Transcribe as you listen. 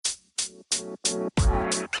Yo,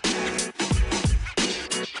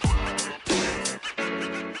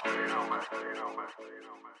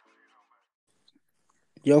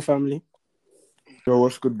 family. Yo,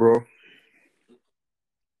 what's good, bro?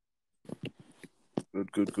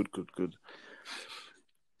 Good.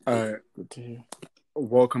 Alright, Good to hear.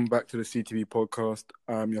 welcome back to the CTV podcast.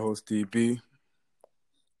 I'm your host, DB.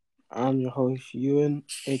 I'm your host, Ewan,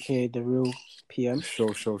 aka The Real PM.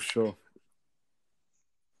 Show.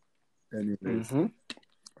 Anyways, Mm-hmm.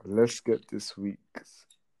 let's get this week's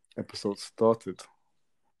episode started.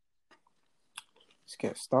 Let's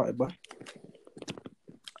get started, boy.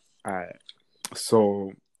 Alright,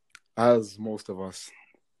 so as most of us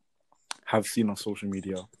have seen on social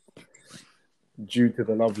media, due to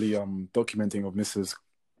the lovely documenting of Mrs.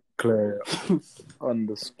 Claire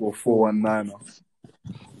underscore 419,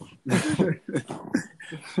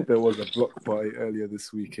 there was a block party earlier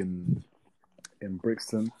this week in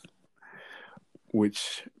Brixton,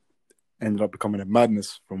 which ended up becoming a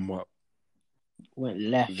madness from what Went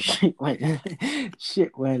left. Shit went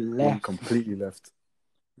went left. completely left.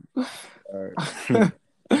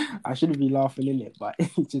 I shouldn't be laughing in it, but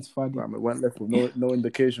it's just funny. It went left with no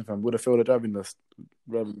indication, fam. Would have failed a driving test.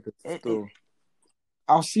 Still.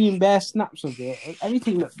 I was seeing bare snaps of it.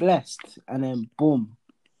 Everything looked blessed, and then boom,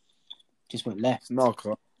 just went left. No,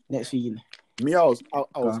 car. Next thing you know. Me, I was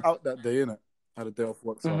out that day, innit? I had a day off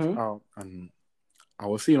work, so I was Mhm. out, and I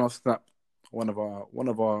was seeing on Snap. One of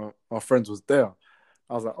our friends was there.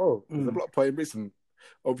 I was like, oh, there's a block party in Brixton.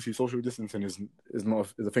 Obviously, social distancing is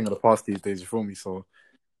a thing of the past these days. You feel me? So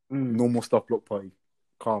normal stuff, block party,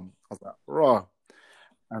 calm. I was like, rah.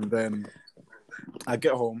 And then I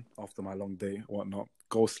get home after my long day, whatnot,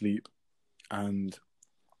 go sleep, and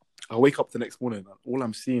I wake up the next morning, and all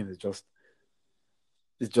I'm seeing is just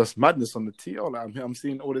madness on the TL. Like, I'm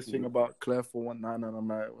seeing all this thing about Claire 419, and I'm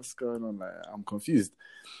like, what's going on? Like, I'm confused.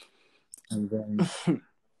 And then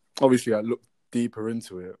obviously I look deeper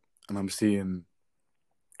into it, and I'm seeing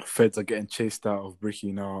feds are getting chased out of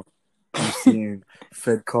Bricky now. I'm seeing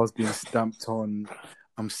Fed cars being stamped on.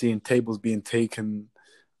 I'm seeing tables being taken.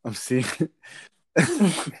 I'm seeing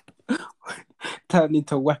turned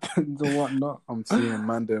into weapons or whatnot. I'm seeing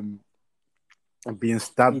them being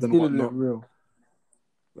stabbed It and didn't whatnot. look real.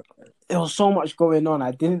 There was so much going on.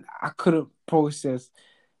 I couldn't process.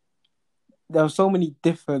 There were so many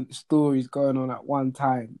different stories going on at one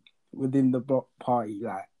time within the block party.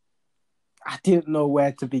 Like, I didn't know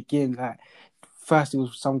where to begin. Like, first it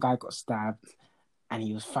was some guy got stabbed, and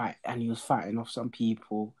he was fighting off some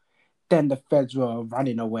people. Then the feds were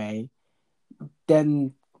running away.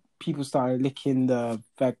 Then people started licking the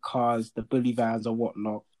Fed cars, the bully vans, or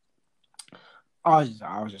whatnot. I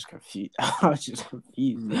was just confused.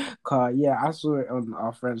 Cause yeah, I saw it on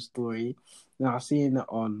our friend's story. Then I was seeing it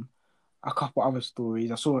on a couple other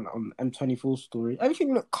stories. I saw it on M24's story.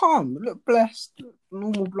 Everything looked calm. It looked blessed.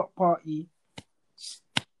 Normal block party.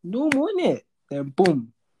 Normal, innit? Then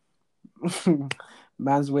boom.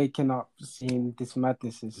 Man's waking up seeing this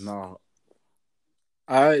madness. No,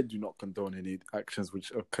 I do not condone any actions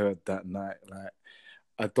which occurred that night. Like,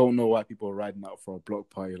 I don't know why people are riding out for a block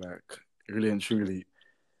party. Like, really and truly,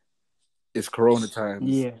 it's Corona times.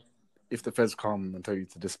 Yeah. If the feds come and tell you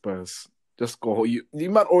to disperse, just go home. You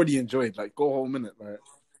might already enjoyed. Like, go home, innit? Like,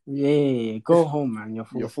 Yeah, go home, man.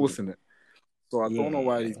 You're forcing it. So I don't know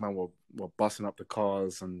why these men were busting up the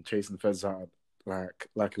cars and chasing feds out like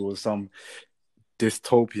it was some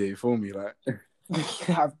dystopia. You feel me? Like,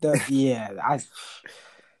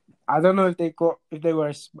 I don't know if they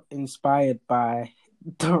were inspired by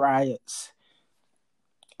the riots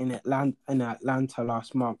in Atlanta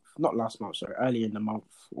early in the month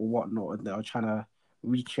or whatnot, and they were trying to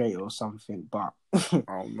recreate or something. But I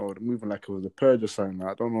don't know. They're moving like it was a purge or something.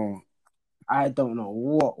 Like, I don't know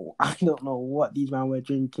what these men were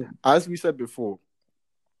drinking. As we said before,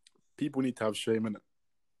 people need to have shame in it.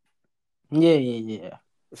 Yeah.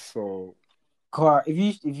 So,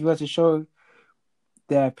 if you were to show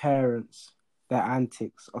their parents their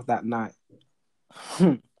antics of that night,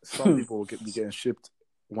 some people will be getting shipped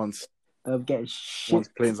once. They'll get shipped. Once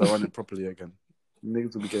planes are running properly again.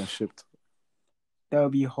 Niggas will be getting shipped. They'll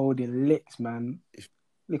be holding licks, man.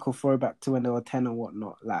 Little throwback to when they were 10 and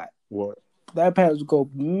whatnot. Like, what? Their parents would go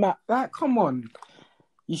mad. Like, come on.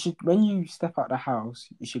 You should, when you step out the house,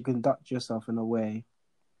 you should conduct yourself in a way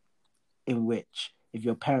in which, if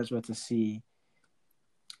your parents were to see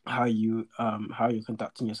how you're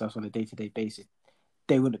conducting yourself on a day-to-day basis,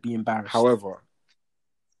 they wouldn't be embarrassed. However,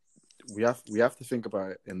 we have to think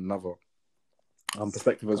about it in another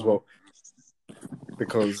perspective as well,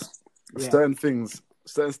 because certain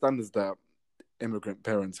standards that immigrant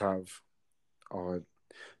parents have are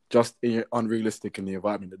just unrealistic in the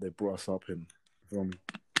environment that they brought us up in. So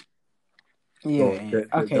Yeah. Okay. there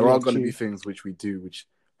Yeah. are going to be True. things which we do which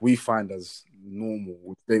we find as normal,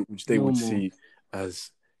 which they would Normal. see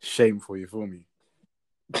as shameful. You feel me?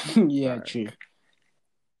 Yeah. Like, True.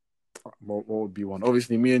 what would be one?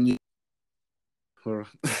 Obviously, me and you,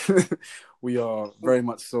 we are very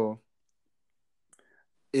much so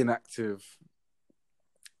inactive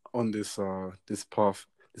on this path,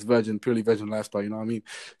 this purely virgin lifestyle. You know what I mean?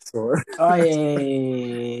 So Oh yeah.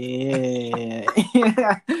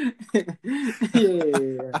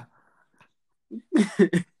 Yeah.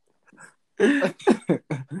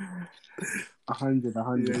 A hundred.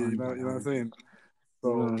 yeah, you know what I'm saying. You know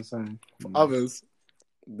So what I'm saying? for others,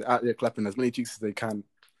 they're out there clapping as many cheeks as they can,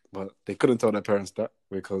 but they couldn't tell their parents that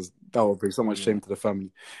because that would bring so much shame to the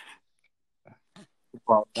family.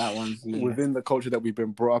 But That one's within the culture that we've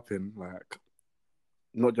been brought up in, like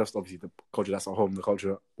not just obviously the culture that's at home, the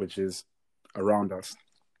culture which is around us,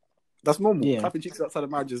 that's normal. Yeah. Clapping cheeks outside of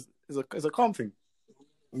marriage is a calm thing.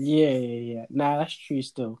 Yeah. Nah, that's true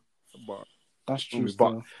still. But That's true but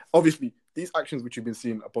still. obviously, these actions which you've been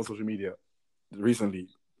seeing upon social media recently,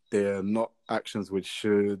 they're not actions which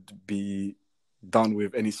should be done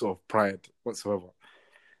with any sort of pride whatsoever.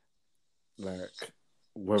 Like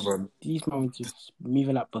whether These men just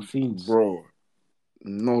moving like buffoons. bro,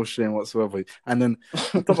 no shame whatsoever. And then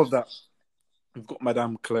on top of that, we've got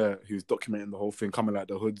Madame Claire who's documenting the whole thing, coming like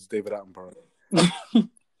the hood's David Attenborough.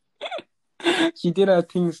 She did her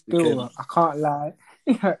thing still. Again. I can't lie.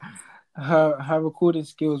 Her recording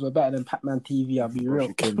skills were better than Pac-Man TV. I'll be real.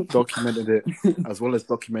 She came, documented it, as well as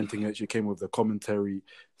documenting it. She came with the commentary.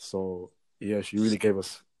 So yeah, she really gave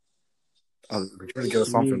us. Something,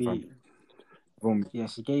 really, fam. yeah,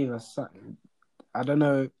 she gave us something. I don't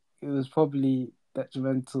know. It was probably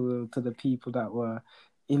detrimental to the people that were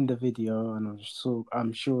in the video, and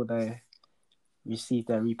I'm sure they received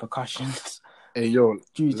their repercussions. Hey yo,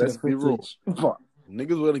 due to let's the be real. footage. But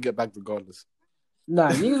Niggas were gonna get back regardless. nah,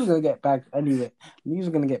 niggas were gonna get back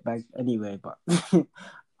anyway. But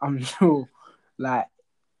I'm sure, like,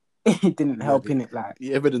 it didn't help in it. Like,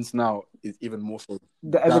 the evidence now is even more so.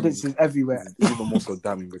 The evidence is everywhere. It's even more so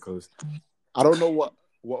damning because I don't know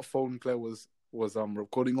what phone Claire was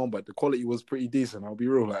recording on, but the quality was pretty decent. I'll be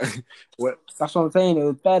real, like that's what I'm saying. It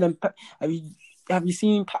was better than. Have you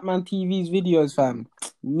seen Pac-Man TV's videos, fam?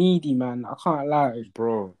 Meaty, man. I can't lie,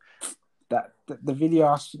 bro. That the video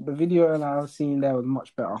that I was seeing there was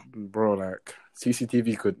much better, bro. Like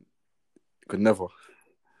CCTV could never.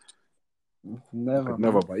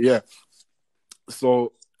 But yeah.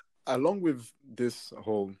 So along with this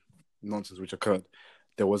whole nonsense which occurred,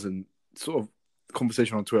 there was a sort of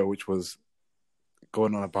conversation on Twitter which was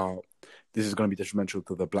going on about this is going to be detrimental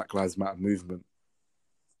to the Black Lives Matter movement.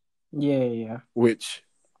 Yeah. Which,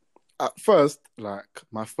 at first, like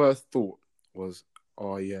my first thought was,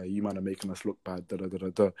 "Oh yeah, you man are making us look bad."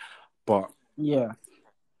 But yeah,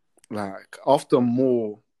 like after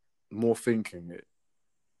more thinking,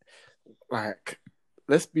 like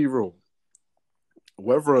let's be real,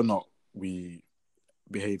 whether or not we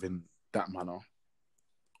behave in that manner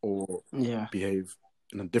or behave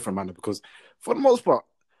in a different manner, because for the most part,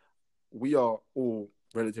 we are all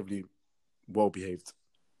relatively well behaved.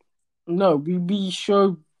 No, we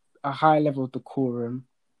show a high level of decorum,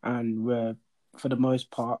 and we're, for the most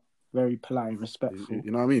part, very polite and respectful. You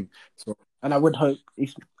know what I mean? So, and I would hope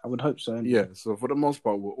so. Anyway. Yeah. So for the most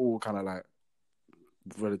part, we're all kind of like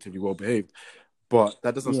relatively well behaved, but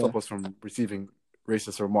that doesn't stop us from receiving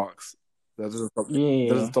racist remarks. That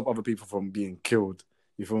doesn't stop other people from being killed.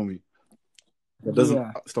 You feel me? That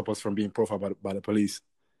doesn't stop us from being profiled by the police.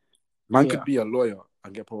 Man could be a lawyer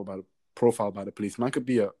and get profiled by the police. Man could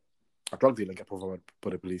be a drug dealer and get profiled by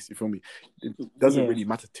the police. You feel me? It doesn't really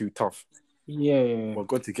matter too tough. Yeah. We're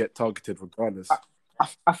going to get targeted regardless.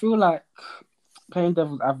 I feel like, playing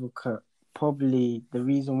devil's advocate, probably the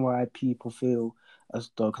reason why people feel as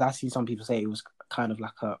though, because I see some people say it was kind of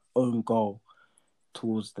like a own goal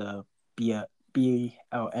towards the BLM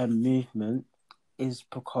movement, is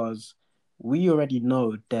because we already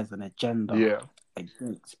know there's an agenda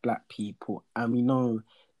against Black people, and we know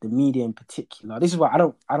the media in particular. This is why I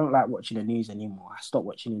don't like watching the news anymore. I stopped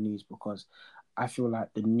watching the news because I feel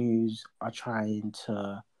like the news are trying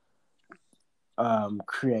to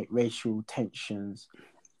create racial tensions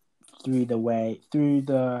through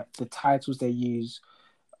the titles they use,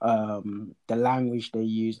 the language they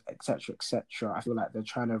use, etc. I feel like they're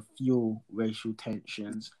trying to fuel racial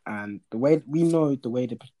tensions, and the way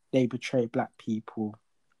they portray Black people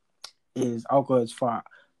is, I'll go as far,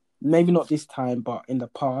 maybe not this time, but in the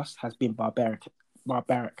past, has been barbaric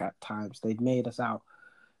barbaric at times. They've made us out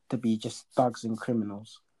to be just thugs and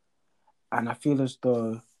criminals. And I feel as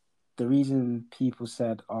though the reason people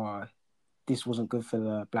said, "Oh, this wasn't good for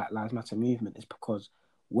the Black Lives Matter movement," is because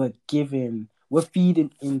we're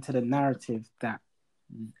feeding into the narrative that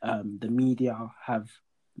the media have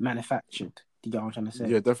manufactured. Do you get what I'm trying to say?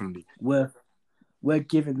 Yeah, definitely. We're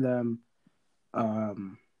giving them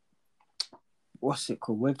what's it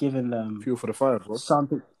called? We're giving them Fuel for the fire, bro.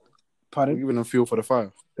 something. Pardon? We're giving them fuel for the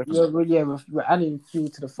fire. Definitely. We're adding fuel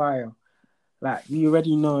to the fire. Like, we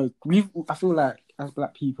already know. I feel like as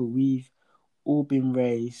Black people, we've all been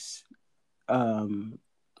raised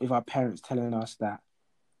with our parents telling us that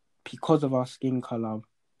because of our skin color,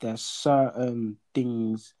 there's certain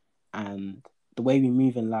things and the way we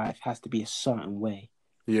move in life has to be a certain way.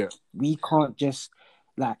 Yeah. We can't just,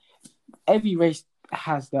 like, every race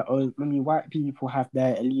has their own. I mean, white people have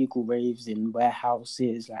their illegal raves in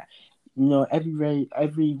warehouses. Like, you know, every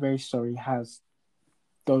race, has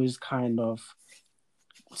those kind of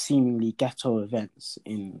seemingly ghetto events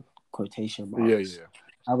in quotation marks. Yeah.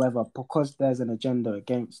 However, because there's an agenda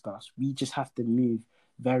against us, we just have to move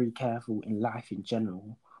very careful in life in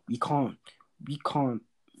general. We can't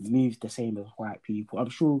move the same as white people. I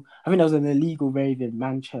think there was an illegal rave in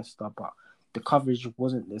Manchester, but the coverage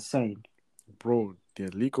wasn't the same. Bro, the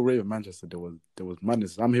illegal rave in Manchester, there was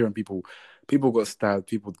madness. I'm hearing people got stabbed,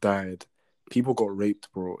 people died, people got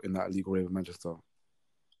raped, bro, in that illegal rave in Manchester.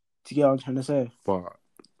 Do you get what I'm trying to say? But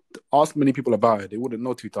ask many people about it, they wouldn't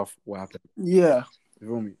know too tough what happened. Yeah. You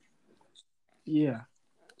feel me? Yeah.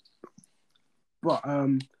 But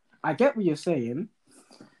I get what you're saying.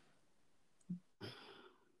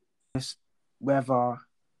 Whether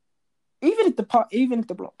even if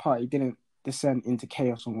the Bloc Party didn't descend into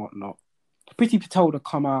chaos and whatnot, Priti Patel would have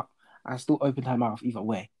come out and still opened her mouth either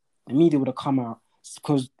way. The media would have come out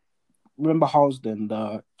because remember Halsden,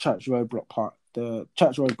 the Church Road Bloc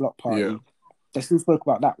Party, Yeah. They still spoke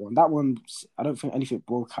about that one. That one, I don't think anything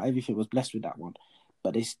broke out. Everything was blessed with that one,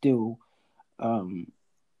 but they still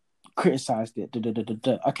criticized it.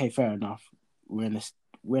 Okay, fair enough.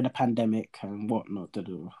 We're in a pandemic and whatnot.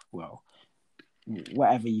 Well,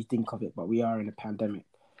 whatever you think of it, but we are in a pandemic.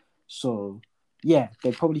 So yeah,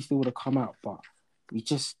 they probably still would have come out, but we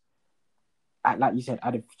just, like you said,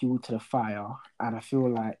 added fuel to the fire, and I feel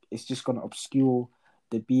like it's just gonna obscure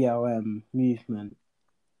the BLM movement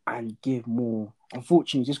and give more.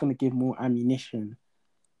 Unfortunately, it's just gonna give more ammunition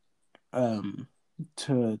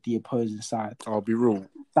to the opposing side. I'll be real.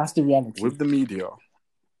 That's the reality. With the media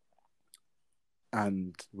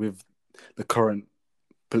and with the current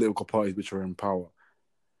political parties which are in power,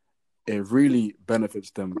 it really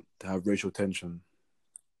benefits them to have racial tension.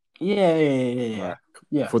 Yeah.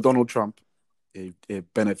 For Donald Trump,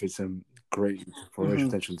 it benefits him greatly for racial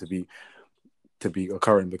tension to be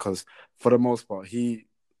occurring, because for the most part he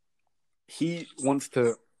wants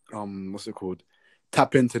to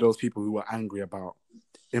tap into those people who are angry about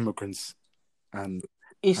immigrants and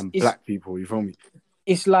black people. You feel me?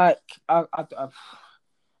 It's like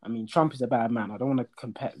I mean, Trump is a bad man. I don't want to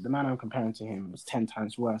compare. The man I'm comparing to him is 10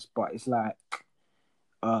 times worse. But it's like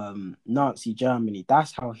Nazi Germany.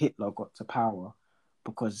 That's how Hitler got to power,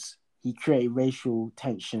 because he created racial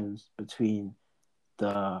tensions between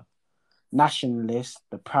the nationalists,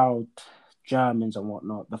 the proud Germans and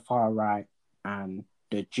whatnot, the far right, and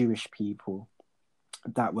the Jewish people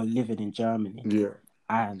that were living in Germany. Yeah.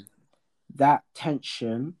 And that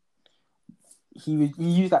tension, he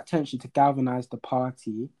used that tension to galvanize the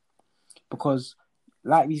party, because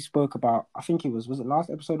like we spoke about, I think was it last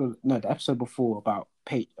episode or no, the episode before, about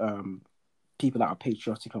people that are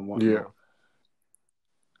patriotic and whatnot. Yeah.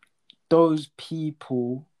 Those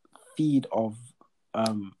people feed off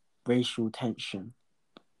racial tension,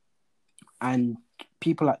 and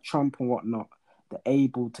people like Trump and whatnot, they're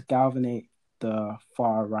able to galvanize the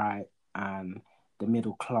far right and the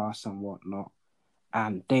middle class and whatnot,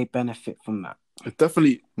 and they benefit from that. It's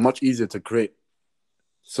definitely much easier to create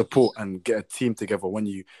support and get a team together when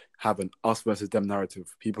you have an us versus them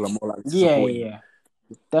narrative. People are more likely to support you. Yeah,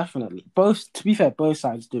 definitely. To be fair, both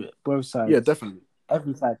sides do it. Both sides. Yeah, definitely.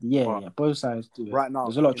 Every side, both sides do it. Right now,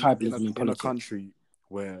 there's a lot of tribalism in politics. In a country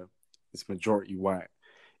where it's majority white,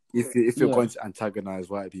 if you're going to antagonize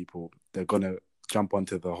white people, they're gonna jump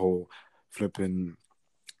onto the whole flipping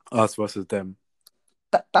us versus them.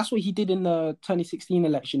 That's what he did in the 2016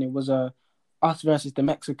 election. It was us versus the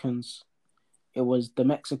Mexicans. It was the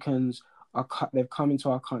Mexicans they've come into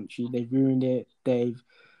our country, they've ruined it, they've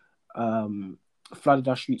flooded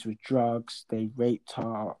our streets with drugs, they raped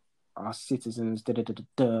our citizens,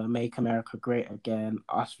 make America great again,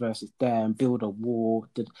 us versus them, build a wall.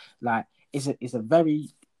 Like, is a very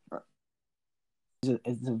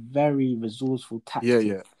it's a very resourceful tactic,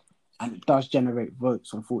 yeah. and it does generate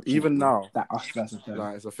votes. Unfortunately, Even now, that us versus them.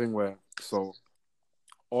 like, it's a thing where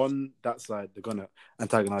on that side they're gonna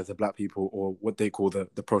antagonize the black people, or what they call the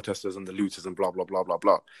protesters and the looters and blah blah blah blah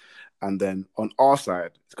blah. And then on our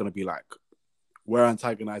side, it's gonna be like we're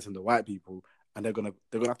antagonizing the white people, and they're gonna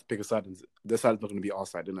have to pick a side, and their side's not gonna be our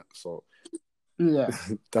side, innit? So Yeah,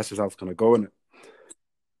 that's just how it's gonna go, innit?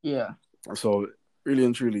 yeah, So really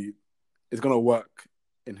and truly, it's gonna work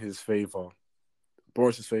in his favor,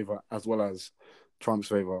 Boris's favor, as well as Trump's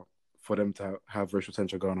favor, for them to have racial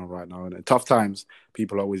tension going on right now. And in tough times,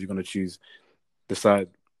 people are always going to choose the side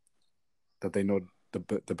that they know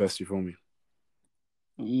the best. You feel me?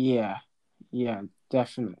 yeah, yeah,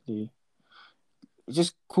 definitely. It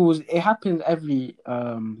just cause it happens every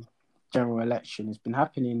general election. It's been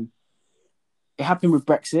happening. It happened with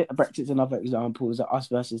Brexit. Brexit's another example. It was us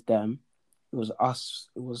versus them. It was us.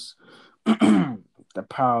 It was the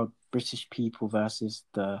proud British people versus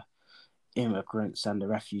the immigrants and the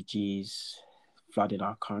refugees flooding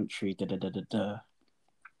our country. Da, da, da, da, da.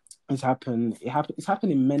 It's happened. It's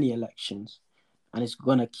happened in many elections, and it's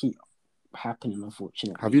gonna keep happening.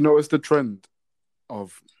 Unfortunately. Have you noticed the trend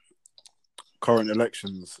of current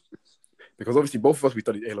elections? Because obviously both of us, we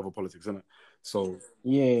studied A-level politics, innit? So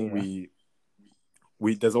Yeah. we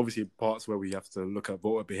there's obviously parts where we have to look at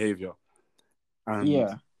voter behavior, and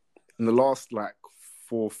Yeah. in the last like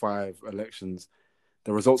 4 or 5 elections,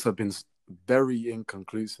 the results have been very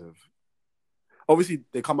inconclusive. Obviously,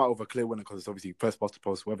 they come out with a clear winner because it's obviously first past the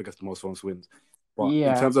post. Whoever gets the most votes wins. But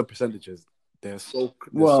in terms of percentages, they're so.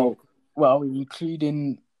 Well, are we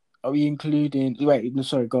including? Wait, no,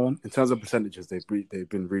 sorry, go on. In terms of percentages, they've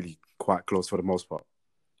been really quite close for the most part.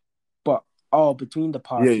 But between the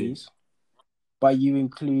parties. Yeah. But you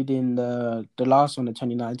including the last one, the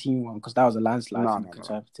 2019 one, because that was a landslide from the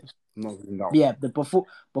Conservatives. No. Yeah,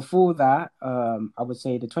 before that, I would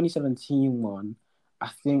say the 2017 one. I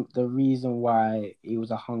think the reason why it was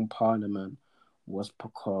a hung parliament was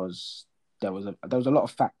because there was a lot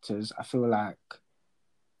of factors. I feel like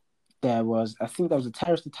there was a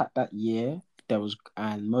terrorist attack that year.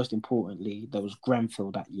 And most importantly, there was Grenfell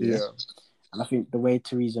that year. Yeah. And I think the way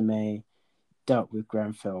Theresa May dealt with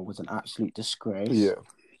Grenfell was an absolute disgrace. Yeah.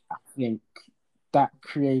 I think that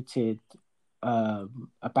created a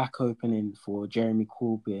back opening for Jeremy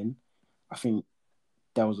Corbyn. I think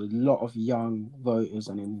there was a lot of young voters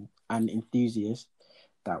and enthusiasts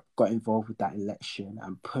that got involved with that election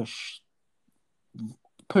and pushed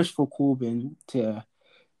for Corbyn to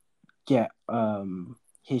get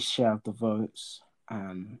his share of the votes,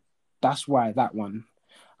 and that's why that one,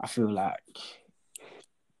 I feel like,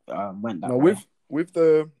 went that way. With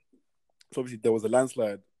the, so obviously there was a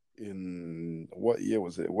landslide in, what year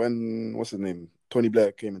was it? When, what's his name? Tony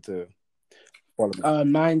Blair came into Parliament.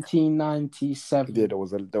 1997. Yeah, there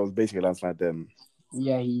was basically a landslide then.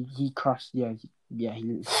 Yeah, he crushed. Yeah,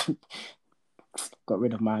 he got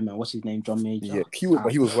rid of my man. What's his name? John Major. Yeah, he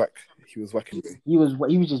was whack. He was whack anyway. He was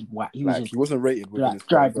just whack. He wasn't rated within his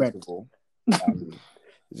dry bread.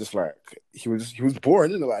 It's just like he was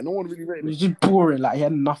boring, isn't it? Like no one really rated him. He was just boring. Like he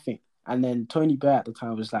had nothing. And then Tony Blair at the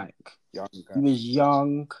time was like young. He was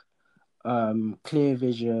young, clear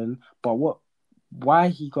vision. But why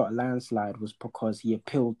he got a landslide was because he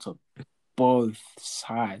appealed to both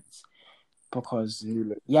sides. Because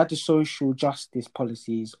he had the social justice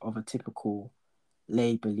policies of a typical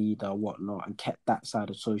Labour leader, whatnot, and kept that side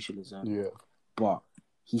of socialism. Yeah. But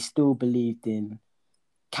he still believed in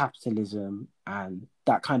capitalism, and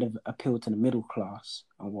that kind of appealed to the middle class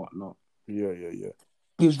and whatnot. Yeah.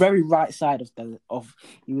 He was very right-sided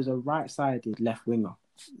he was a right-sided left-winger.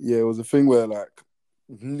 Yeah, it was a thing where like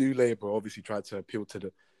New Labour obviously tried to appeal to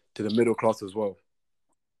the middle class as well.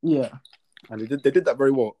 Yeah. And they did that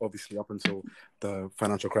very well, obviously, up until the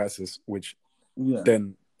financial crisis, which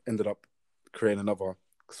then ended up creating another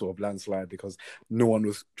sort of landslide because no one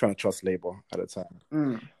was trying to trust Labour at the time.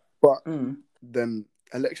 But then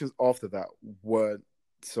elections after that weren't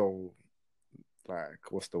so,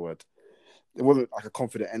 like, what's the word? It wasn't like a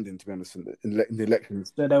confident ending, to be honest, in the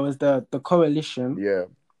elections. So there was the coalition. Yeah.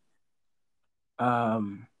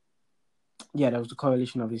 Yeah, there was the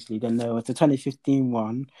coalition, obviously. Then there was the 2015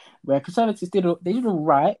 one, where Conservatives did all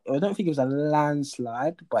right. I don't think it was a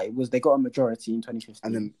landslide, but they got a majority in 2015.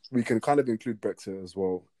 And then we can kind of include Brexit as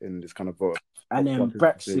well in this kind of vote. And then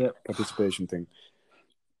Brexit participation thing.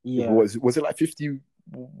 Yeah. Was it like 51-48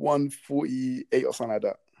 or something like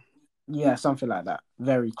that? Yeah, something like that.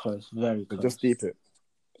 Very close, very close. But just deep it.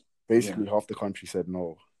 Basically, half the country said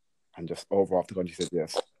no, and just over half the country said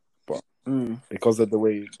yes. But because of the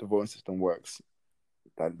way the voting system works,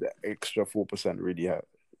 that the extra 4% really Yeah.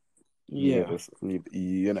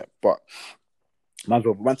 you know. But man,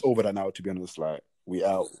 we went over that now. To be honest, like we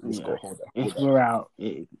out. Let's Yeah. go hold that. If we're out,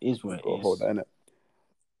 it is what it Go hold is. that, innit?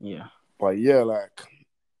 Yeah. But yeah, like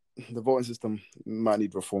the voting system might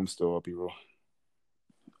need reform still. I'll be real.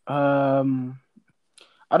 I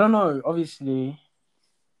don't know. Obviously,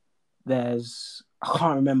 I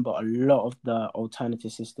can't remember a lot of the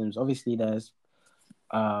alternative systems. Obviously, there's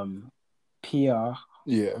PR,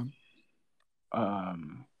 Yeah.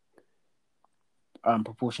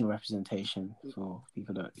 Proportional representation for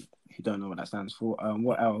people who don't know what that stands for.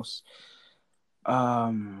 What else?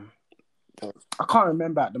 I can't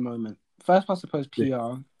remember at the moment. First past the post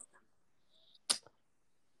PR.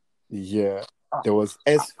 Yeah. There was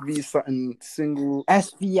SV something single.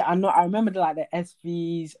 SV, I know. I remember the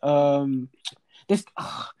SVs. This.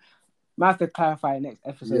 Might have to clarify next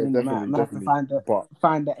episode. Yeah, Might definitely. have to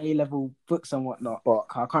find the A level books and whatnot. But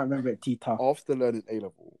I can't remember it too tough. After learning A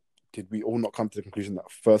level, did we all not come to the conclusion that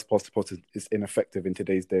first past the post is ineffective in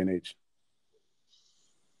today's day and age?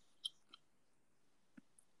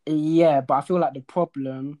 Yeah, but I feel like the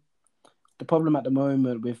problem at the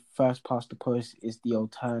moment with first past the post is the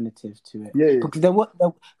alternative to it. Yeah. Because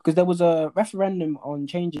there was a referendum on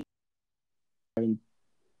changing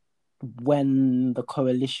when the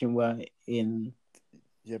coalition were in.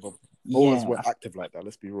 Yeah, but voters weren't active like that.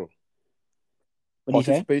 Let's be real.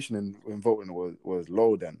 Participation in voting was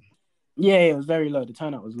low then. Yeah, it was very low. The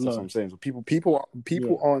turnout was low. That's what I'm saying. So people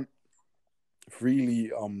aren't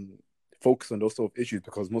really focused on those sort of issues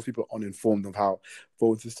because most people are uninformed of how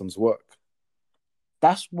voting systems work.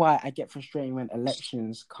 That's why I get frustrated when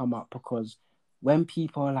elections come up, because when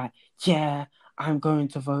people are like, yeah, I'm going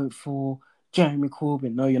to vote for Jeremy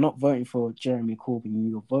Corbyn. No, you're not voting for Jeremy Corbyn.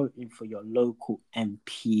 You're voting for your local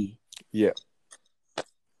MP. Yeah.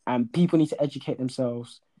 And people need to educate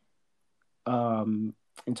themselves in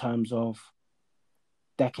terms of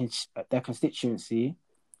their constituency.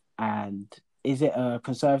 And is it a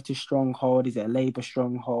Conservative stronghold? Is it a Labour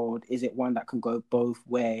stronghold? Is it one that can go both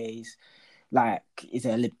ways? Like, is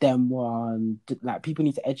it a Lib Dem one? Like, people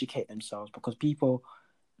need to educate themselves, because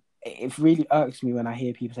it really irks me when I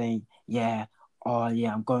hear people saying,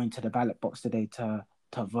 I'm going to the ballot box today to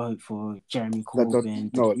vote for Jeremy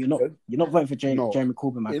Corbyn. You're not voting for Jeremy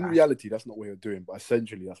Corbyn, my guy. In reality, that's not what you're doing, but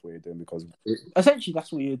essentially that's what you're doing, because essentially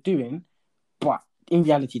that's what you're doing, but in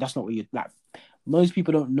reality that's not what you're like. Most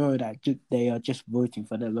people don't know that they are just voting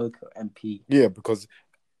for their local MP. Yeah, because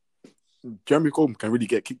Jeremy Corbyn can really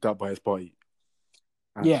get kicked out by his party.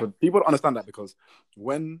 So people don't understand that, because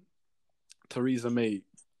when Theresa May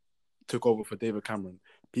took over for David Cameron,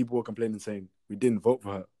 people were complaining, saying we didn't vote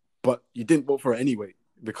for her, but you didn't vote for her anyway,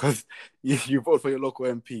 because you voted for your local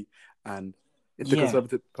MP, and if the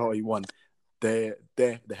Conservative Party won, the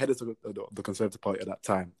head of the Conservative Party at that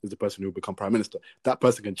time is the person who will become Prime Minister. That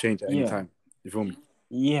person can change at any time. You feel me?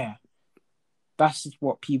 Yeah. That's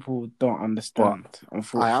what people don't understand,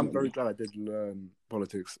 unfortunately. I am very glad I did learn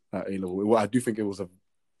politics at A level. Well, I do think it was a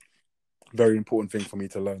very important thing for me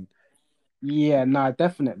to learn. Yeah,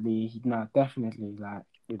 definitely. Like,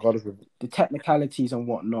 regardless of the technicalities and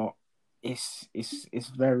whatnot, it's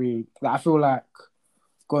very. Like, I feel like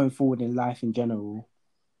going forward in life in general,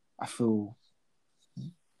 I feel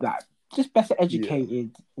like just better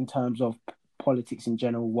educated in terms of politics in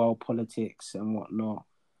general, world politics and whatnot.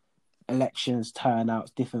 Elections,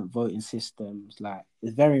 turnouts, different voting systems. Like,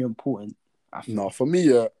 it's very important. For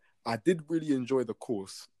me, I did really enjoy the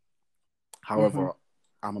course. However,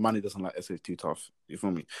 I'm a man who doesn't like essays too tough. You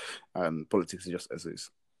feel me? And politics is just essays.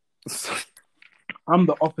 I'm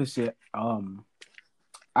the opposite. I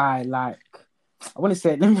want to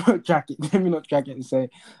say, let me not drag it and say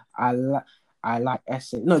I like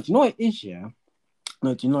essays. No, do you know what it is? Yeah.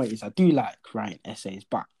 No, do you know what it is? I do like writing essays,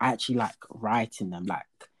 but I actually like writing them like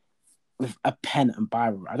with a pen and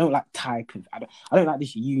Bible. I don't like typing. I don't like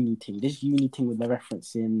this uni thing. This uni thing with the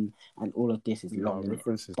referencing and all of this is long.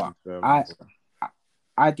 References. But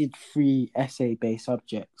I did 3 essay-based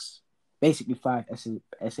subjects, basically 5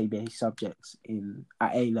 essay-based subjects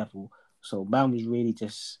at A level. So mine was really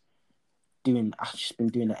just I've just been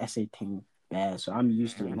doing the essay thing there, so I'm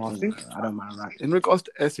used to it. I don't mind writing. In regards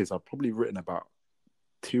to essays, I've probably written about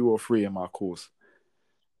 2 or 3 in my course.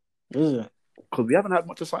 Is it? Because we haven't had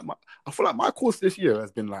much assignment. I feel like my course this year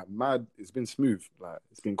has been like mad. It's been smooth. Like,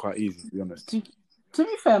 it's been quite easy, to be honest. To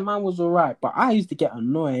be fair, mine was alright, but I used to get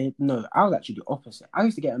annoyed. No, I was actually the opposite. I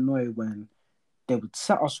used to get annoyed when they would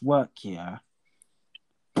set us work here,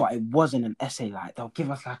 but it wasn't an essay. Like, they'll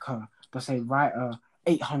give us they'll say, write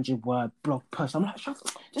 800-word blog post. I'm like,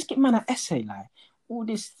 just give man an essay, like all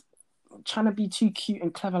this trying to be too cute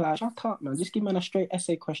and clever, like shut up, man. Just give man a straight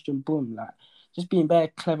essay question, boom, like just being very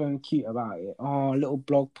clever and cute about it. Oh, little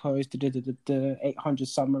blog post, 800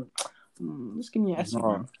 summer. Just give me an essay,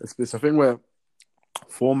 man. It's a thing where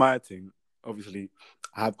formatting, obviously,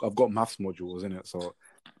 I've got maths modules in it, so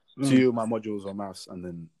 2 of my modules are maths, and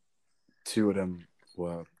then 2 of them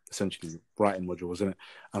were essentially writing modules in it,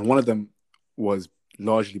 and one of them was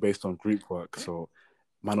largely based on group work, so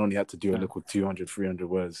man only had to do a little 200, 300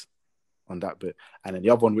 words on that bit, and then the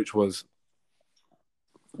other one, which was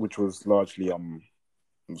largely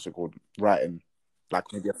what's it called, writing, like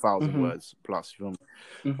maybe 1,000 words plus. You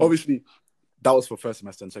know, obviously that was for first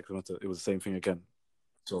semester, and second semester it was the same thing again.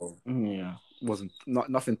 So wasn't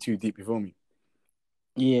nothing too deep. You feel me?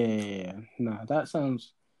 Yeah. No, that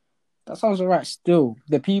sounds alright. Still,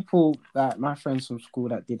 the people that my friends from school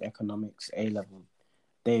that did economics A level,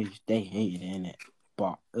 they hated it, innit?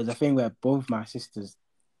 But it was a thing where both my sisters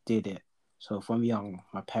did it. So from young,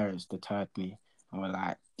 my parents deterred me and were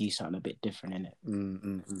like, do something a bit different in it.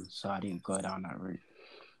 So I didn't go down that route.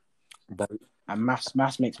 And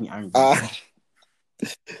maths makes me angry.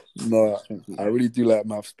 No, I really do like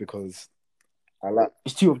maths because I like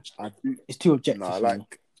it's too objective. No, I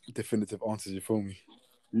like definitive answers. You feel me?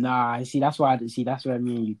 Nah, see that's where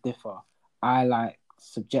me and you differ. I like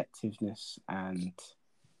subjectiveness and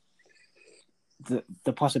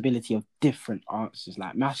the possibility of different answers.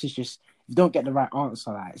 Like maths is just, if you don't get the right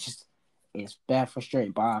answer, like it's bare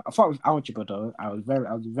frustrating. But I thought with algebra though, I was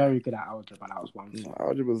very good at algebra. That was one thing.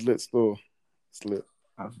 Algebra's lit still. It's lit.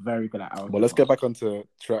 I was very good at algebra. But let's get back onto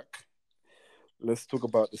track. Let's talk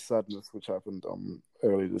about the sadness which happened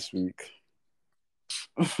early this week.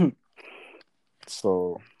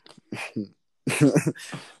 So I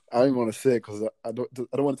don't even want to say it because I don't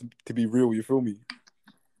want it to be real. You feel me?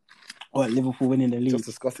 What, Liverpool winning the league? Just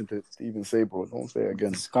disgusting to even say, bro. Don't say it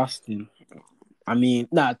again. Disgusting. I mean,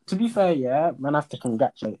 to be fair, man, I have to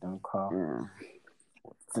congratulate them, Carl.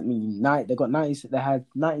 I mean, they had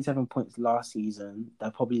 97 points last season.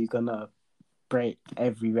 They're probably gonna break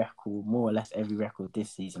every record, more or less every record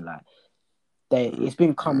this season. Like, it's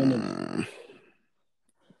been coming in.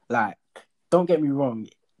 Like, don't get me wrong,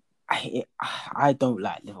 I don't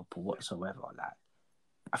like Liverpool whatsoever. Like,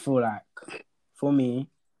 I feel like for me,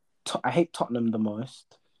 I hate Tottenham the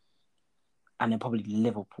most, and then probably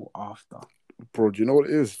Liverpool after. Bro, do you know what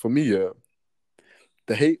it is? For me,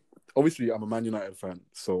 the hate, obviously I'm a Man United fan,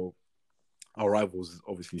 so our rivals is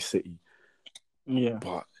obviously City. Yeah.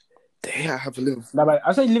 But the hate I have for Liverpool... No, but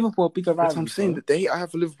I say Liverpool a bigger rival. That's what I'm saying. The hate I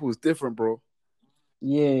have for Liverpool is different, bro.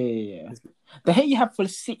 Yeah. The hate you have for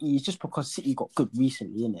City is just because City got good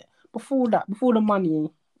recently, innit? Before the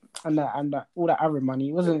money and all that Arab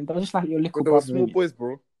money, wasn't it? They were just like your little brother. They were small boys,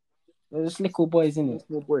 bro. They're just little boys, innit?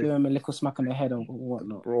 Small boys. Give them a little smack on the head or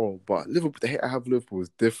whatnot. Bro, but Liverpool, the hate I have for Liverpool is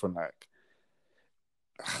different, like.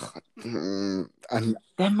 And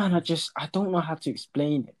them man are just, I don't know how to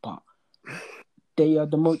explain it, but they are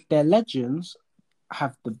their legends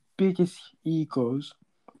have the biggest egos.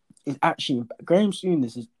 It's actually, Graham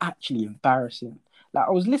Souness is actually embarrassing. Like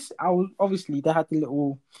I was obviously they had the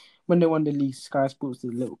little, when they won the league, Sky Sports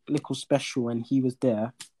did a little special and he was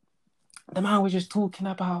there. The man was just talking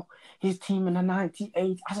about his team in the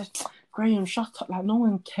 98. I said, Graham, shut up. Like, no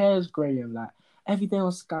one cares, Graham. Like, every day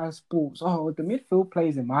on Sky Sports, the midfield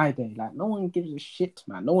plays in my day. Like, no one gives a shit,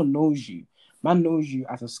 man. No one knows you. Man knows you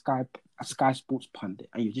as a Sky Sports pundit,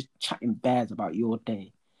 and you're just chatting bears about your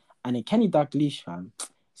day. And then Kenny Dalglish, fam.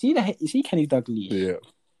 You see Kenny Dalglish? Yeah.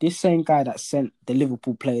 This same guy that sent the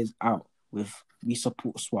Liverpool players out with "We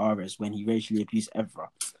support Suarez" when he racially abused Evra.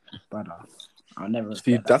 Brother, I'll never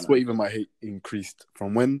see. That's where even my hate increased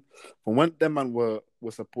from when them man were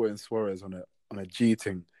supporting Suarez on a G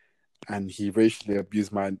thing, and he racially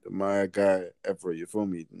abused my guy Evra. You feel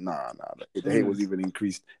me? Nah. The hate was even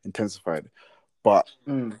intensified. But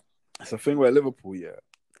it's a thing where Liverpool,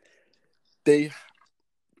 they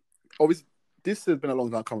obviously, this has been a long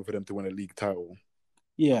time coming for them to win a league title.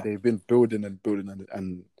 Yeah, they've been building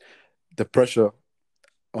and the pressure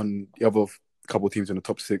on the other couple of teams in the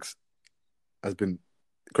top 6 has been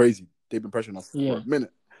crazy. They've been pressuring us for a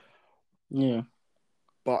minute. Yeah,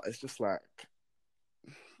 but it's just like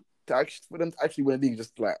for them to actually win a league,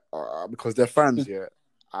 just like because they're fans.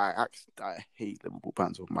 I hate Liverpool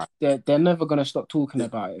fans with my. They're never gonna stop talking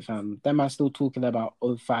about it, fam. Them man still talking about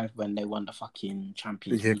 2005 when they won the fucking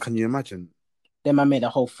Champions League. Yeah, can you imagine? Them man made a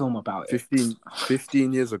whole film about it.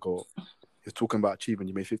 15 years ago. You're talking about achievement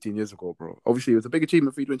you made 15 years ago, bro. Obviously, it was a big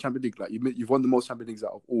achievement for you to win Champions League. Like you've won the most Champions Leagues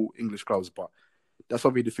out of all English clubs, but that's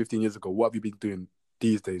what we did 15 years ago. What have you been doing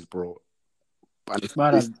these days, bro. And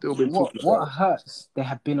But it's still been talking what about it. hurts? They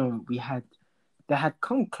have been on. They had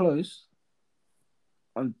come close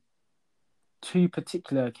on two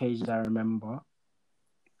particular occasions. I remember.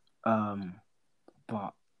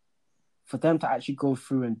 But for them to actually go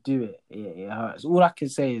through and do it, it hurts. All I can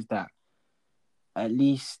say is that at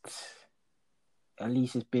least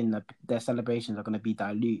it's been their celebrations are going to be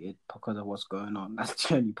diluted because of what's going on. That's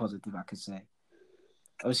the only positive I could say.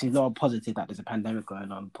 Obviously, it's not positive that there's a pandemic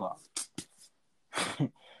going on, but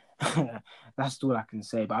that's all I can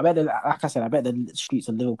say. But I bet, like I said, I bet the streets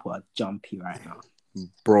of Liverpool are jumpy right now.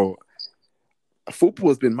 Bro, football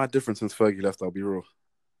has been mad different since Fergie left, I'll be real.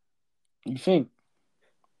 You think?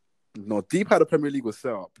 No, deep how the Premier League was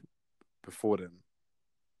set up before then.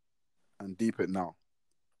 And deep it now.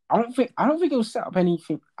 I don't think it was set up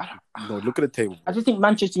anything. No, look at the table. I just think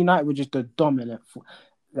Manchester United were just the dominant force.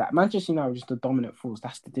 Like, Manchester United was just the dominant force.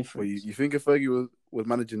 That's the difference. Well, you think if Fergie was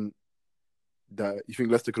managing that, you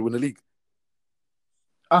think Leicester could win the league?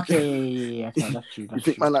 Okay, yeah. Okay, that's true. You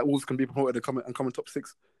think man like Wolves can be promoted and come in top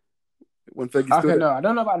 6 when Fergie's still no, I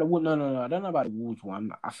don't know about the Wolves. No, I don't know about the Wolves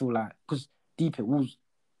one. I feel like because deep it Wolves,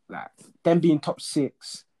 like them being top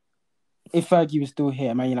 6. If Fergie was still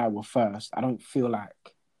here, Man United were first. I don't feel like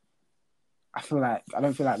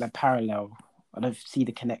they're parallel. I don't see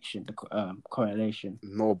the connection, the correlation.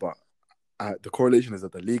 No, but the correlation is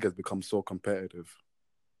that the league has become so competitive.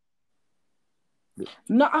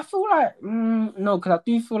 No, I feel like no, because I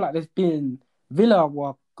do feel like there's been Villa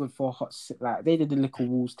were good for a hot, like they did the little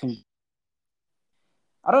Wolves thing.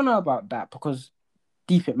 I don't know about that because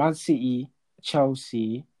deep it, Man City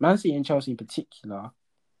and Chelsea in particular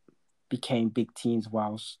became big teams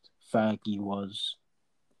whilst Fergie was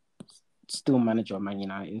still manager of Man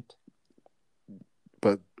United.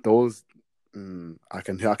 But those, I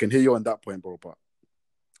can hear you on that point, bro. But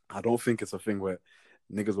I don't think it's a thing where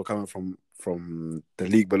niggas were coming from the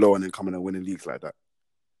league below and then coming and winning leagues like that.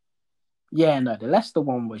 Yeah, no, the Leicester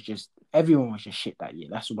one was just everyone was just shit that year.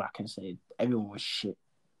 That's what I can say. Everyone was shit.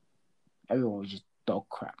 Everyone was just dog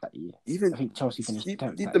crap that year. Even I think Chelsea finished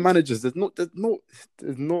 10th. The managers, there's no.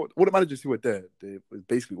 All the managers who were there, they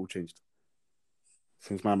basically all changed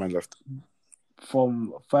since my man left.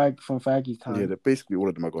 From Fergie's time. Yeah, they're basically all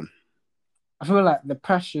of them are gone. I feel like the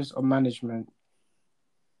pressures of management,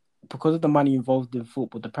 because of the money involved in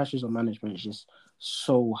football, the pressures of management is just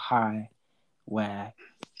so high where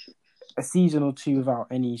a season or two without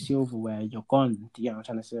any silverware, you're gone. Do you know what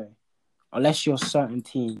I'm trying to say? Unless you're a certain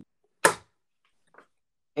team.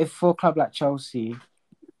 If for a club like Chelsea,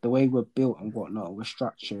 the way we're built and whatnot, we're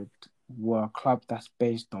structured, we're a club that's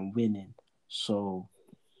based on winning. So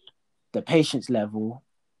the patience level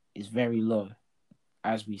is very low,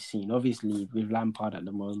 as we've seen. Obviously, with Lampard at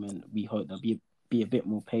the moment, we hope there'll be a bit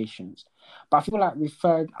more patience. But I feel like with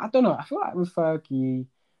Fergie, I don't know. I feel like with Fergie,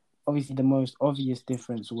 obviously the most obvious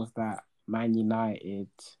difference was that Man United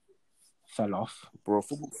fell off. Bro,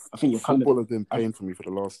 football has been paying for me for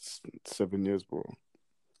the last 7 years, bro.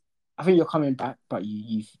 I think you're coming back, but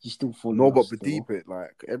you still fall. No, but deep it,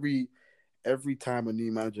 like every time a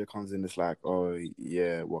new manager comes in, it's like, oh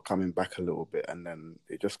yeah, we're coming back a little bit, and then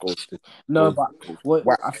it just goes to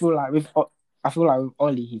I feel like with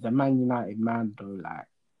Ollie, he's a Man United man though. Like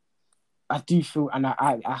I do feel, and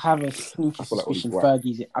I have a sneaky suspicion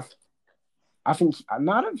Fergie's. I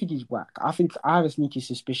don't think he's whack. I have a sneaky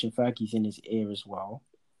suspicion Fergie's in his ear as well.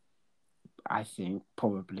 I think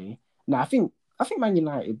probably. No, I think Man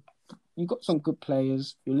United. You got some good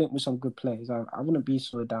players. You're linked with some good players. I wouldn't be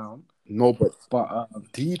so down. No, but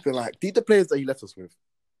deep the players that he left us with.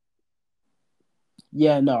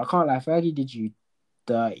 Yeah, no, I can't lie. Fergie did you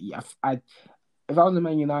dirty. If I was a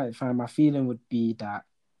Man United fan, my feeling would be that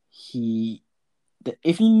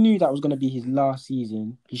if he knew that was going to be his last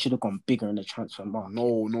season, he should have gone bigger in the transfer market.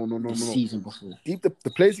 No. Season before. Deep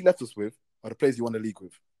the players he left us with are the players he won the league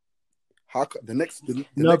with. How the next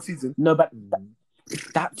season? No, but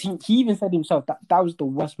that team, he even said himself that was the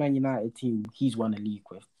worst Man United team he's won a league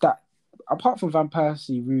with. That apart from Van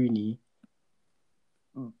Persie, Rooney,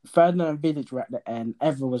 Ferdinand and Vidic were at the end.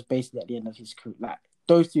 Evra was basically at the end of his career. Like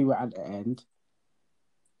those two were at the end.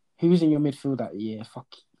 Who was in your midfield that year? I'm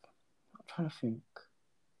trying to think. I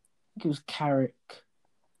think it was Carrick.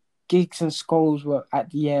 Giggs and Scholes were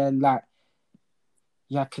at the end. Like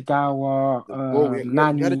Kagawa,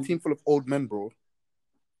 Nani. We had a team full of old men, bro.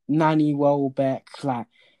 Nani, Welbeck, like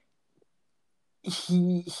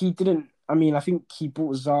he didn't. I mean, I think he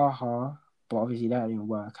bought Zaha, but obviously that didn't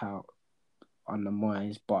work out on the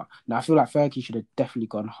Moyes. But no, I feel like Fergie should have definitely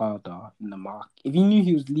gone harder in the market. If he knew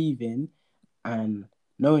he was leaving, and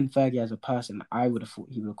knowing Fergie as a person, I would have thought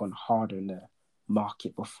he would have gone harder in the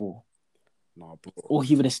market before. Nah, bro. Or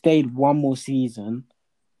he would have stayed one more season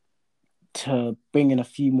to bring in a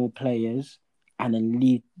few more players and then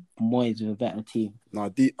leave Moyes with a better team. Nah,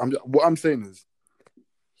 what I'm saying is,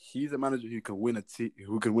 he's a manager who can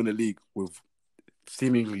win a league with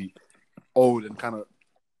seemingly old and kind of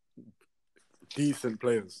decent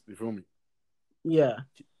players. You feel me? Yeah.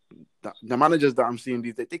 The managers that I'm seeing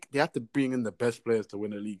these, they have to bring in the best players to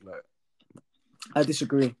win a league. Like, I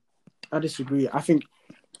disagree. I think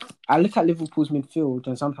I look at Liverpool's midfield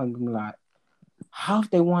and sometimes I'm like, how have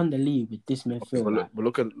they won the league with this midfield? okay, but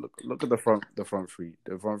look at the front three.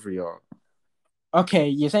 The front three are Okay,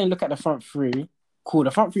 you're saying look at the front three. Cool,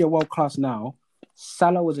 the front three are world class now.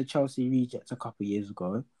 Salah was a Chelsea reject a couple of years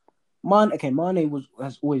ago. Mane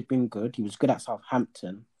has always been good. He was good at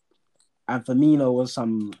Southampton. And Firmino was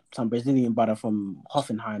some Brazilian brother from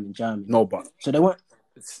Hoffenheim in Germany. So they weren't.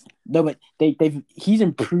 No, but he's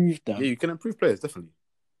improved them. Yeah, you can improve players definitely.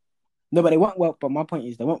 No, but they weren't well. But my point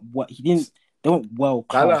is, they weren't well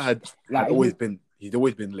class. Salah had always been. He's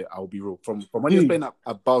always been lit. I'll be real. From when he was playing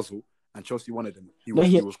at Basel and Chelsea wanted him, he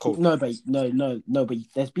was cold. No, but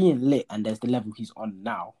there's being lit and there's the level he's on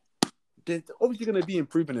now. There's obviously going to be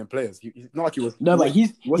improvement in players. He's not like he was. No, but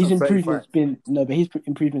his improvement's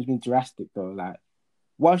been drastic though. Like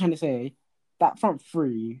what I'm trying to say, that front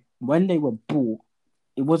three when they were bought,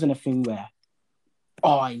 it wasn't a thing where,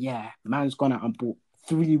 oh yeah, man's gone out and bought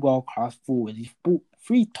 3 world-class forwards. He's bought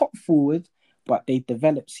 3 top forwards, but they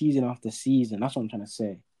developed season after season. That's what I'm trying to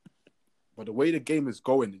say. But the way the game is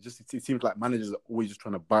going, it seems like managers are always just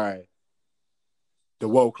trying to buy the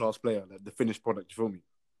world-class player, like the finished product. You feel me?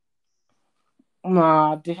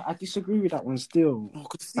 Nah, I disagree with that one still. No,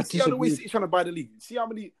 because see how the way City's trying to buy the league. See how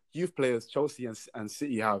many youth players Chelsea and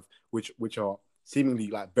City have, which are seemingly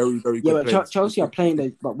like very, very good players. Yeah, but Chelsea are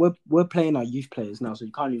playing but we're playing our youth players now, so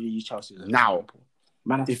you can't really use Chelsea as an example.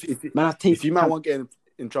 If you might want to get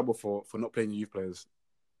in trouble for not playing your youth players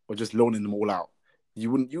or just loaning them all out, you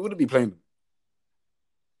wouldn't be playing them.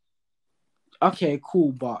 Okay,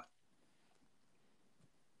 cool, but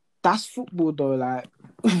that's football though. Like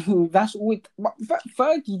that's always. But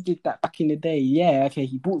Fergie did that back in the day. Yeah, okay,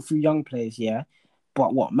 he brought through young players. Yeah,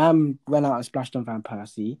 but what? Man went out and splashed on Van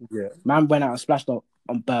Persie. Yeah. Man went out and splashed on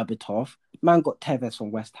Berbatov. Man got Tevez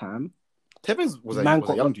from West Ham. Tevez was a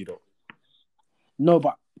young G though. No,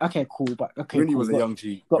 but okay, cool. But okay, Rooney was a young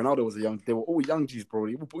G. Ronaldo was a young. They were all young Gs, bro.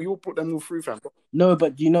 You put them all through, fam. No,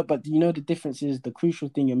 but you know the difference is the crucial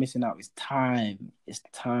thing you're missing out is time. It's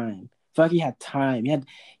time. Fergie had time.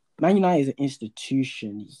 Man United is an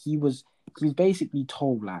institution. He was basically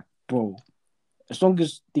told like, bro, as long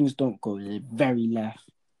as things don't go very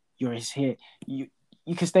left, you're here. You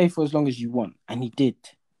can stay for as long as you want, and he did.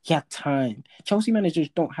 He had time. Chelsea managers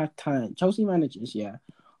don't have time. Chelsea managers,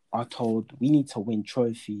 are told we need to win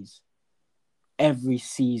trophies every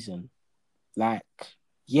season. Like,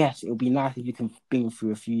 yes, it'll be nice if you can bring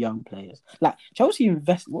through a few young players. Like, Chelsea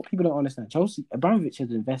invested, what people don't understand, Abramovich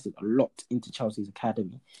has invested a lot into Chelsea's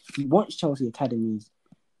academy. He wants Chelsea academies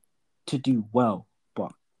to do well,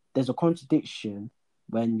 but there's a contradiction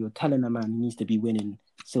when you're telling a man he needs to be winning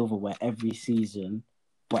silverware every season,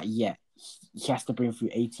 but yet he has to bring through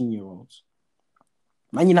 18-year-olds.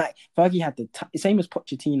 Man United, Fergie had the same as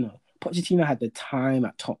Pochettino. Pochettino had the time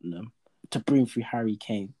at Tottenham to bring through Harry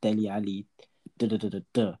Kane, Dele Alli,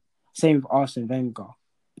 Same with Arsene Wenger.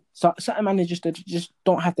 So certain managers just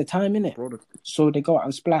don't have the time in it, so they go out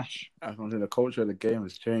and splash. I think the culture of the game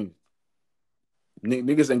has changed.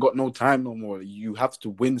 Niggas ain't got no time no more. You have to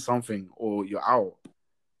win something or you're out.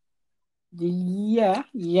 Yeah.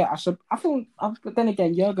 I feel, but then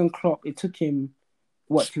again, Jurgen Klopp, it took him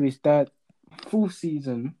to his fourth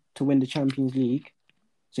season to win the Champions League,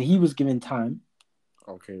 so he was given time.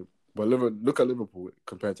 Okay, but look at Liverpool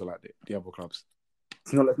compared to like the other clubs.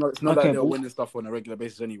 It's not like they're winning stuff on a regular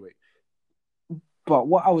basis anyway. But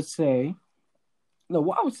what I would say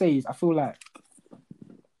is I feel like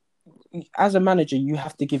as a manager you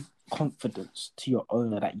have to give confidence to your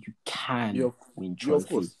owner that you can win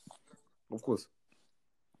trophies. Of course.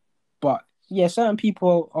 But yeah, certain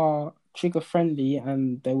people are trigger friendly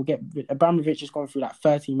and they will get. Abramovich has gone through like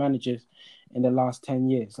 30 managers in the last 10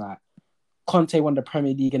 years. Like Conte won the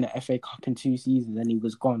Premier League and the FA Cup in 2 seasons and he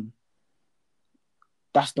was gone.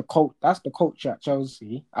 That's the culture at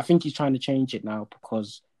Chelsea. I think he's trying to change it now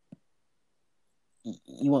because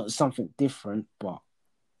he wants something different, but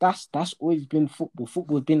that's always been football.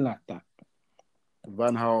 Football's been like that.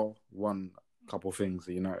 Van Gaal won a couple of things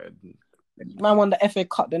at United. Man won the FA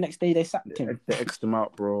Cup, the next day they sacked him. They X'd him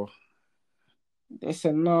out, bro. They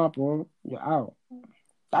said, nah, bro, you're out.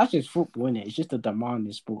 That's just football, innit? It's just a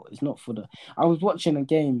demanding sport. It's not for the. I was watching a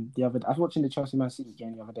game the other. I was watching the Chelsea Man City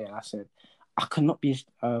game the other day, and I said, I could not be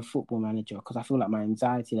a football manager because I feel like my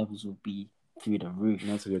anxiety levels would be through the roof.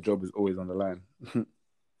 So your job is always on the line.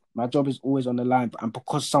 My job is always on the line, and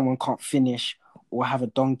because someone can't finish or have a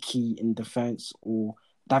donkey in defense, or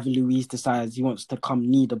David Luiz decides he wants to come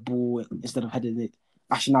knee the ball instead of heading it,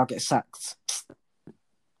 I should now get sacked.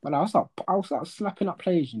 But I'll start slapping up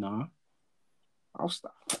players, you know. That's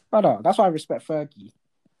why I respect Fergie.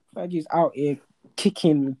 Fergie's out here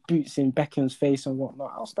kicking boots in Beckham's face and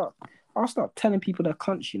whatnot. I'll start telling people their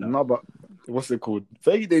cunts, you know. No, but what's it called?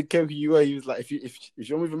 Fergie didn't care who you were. He was like, if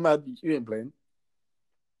you're moving mad, you ain't playing.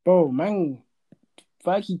 Bro, man,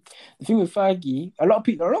 Fergie. The thing with Fergie, a lot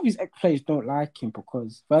of his ex-players don't like him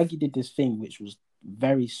because Fergie did this thing which was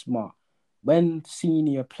very smart. When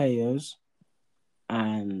senior players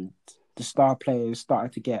and the star players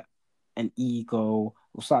started to get an ego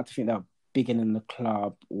or started to think they were bigger than the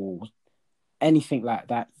club or anything like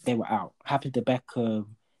that, they were out. Happened to Beckham,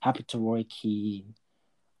 happened to Roy Keane.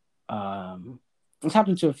 It's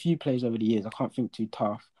happened to a few players over the years. I can't think too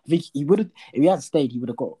tough. I think he would have, if he had stayed, he would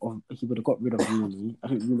have got rid of Rooney. I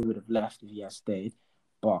think Rooney would have left if he had stayed.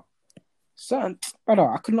 But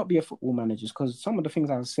I could not be a football manager because some of the things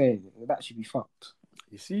I say would actually be fucked.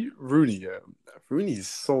 You see, Rooney, yeah, Rooney is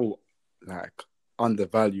so like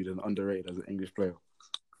undervalued and underrated as an English player.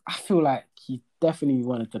 I feel like he's definitely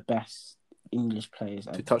one of the best English players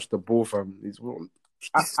to touch the ball from.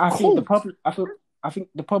 I think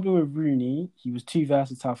the problem with Rooney, he was too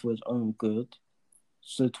versatile for his own good.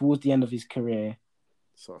 So towards the end of his career,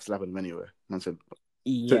 so I slapped him anyway. Man said,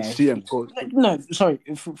 yeah, no, sorry.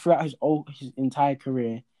 Throughout his entire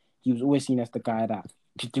career, he was always seen as the guy that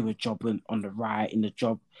could do a job on the right,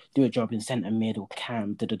 do a job in centre mid or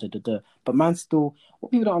cam. But man, still,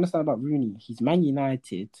 what people don't understand about Rooney, he's Man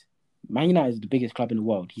United. Man United is the biggest club in the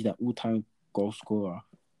world. He's an all-time goal scorer,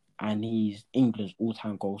 and he's England's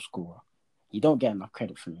all-time goal scorer. You don't get enough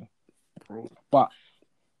credit for me. But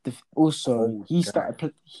he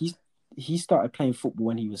started playing football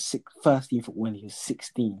when he was first team football when he was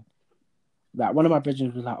 16. Like one of my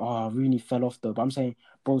brethren was like, "Oh, Rooney fell off though." But I'm saying,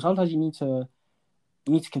 bro, sometimes you need to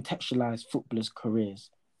contextualize footballers' careers.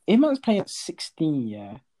 If man's playing at 16,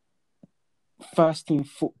 yeah, first team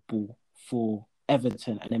football for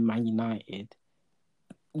Everton and then Man United,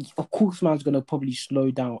 of course, man's gonna probably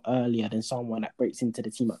slow down earlier than someone that breaks into the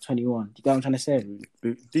team at 21. Do you get what I'm trying to say?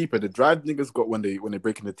 Deeper, the drive niggas got when they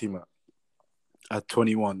break in the team at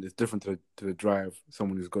 21 is different to the drive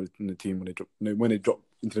someone who's got in the team when they drop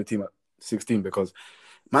into the team at 16 because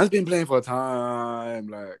man's been playing for a time.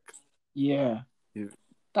 Like, yeah.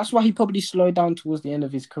 That's why he probably slowed down towards the end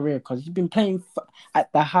of his career because he's been playing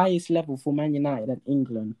at the highest level for Man United and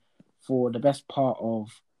England for the best part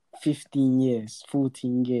of 15 years,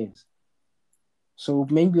 14 years. So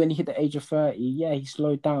maybe when he hit the age of 30, yeah, he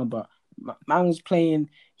slowed down. But man was playing,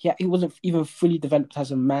 he wasn't even fully developed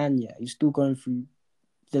as a man yet. He's still going through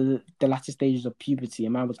the latter stages of puberty.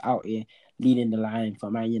 And man was out here leading the line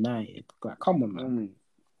for Man United. Like, come on, man.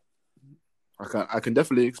 I can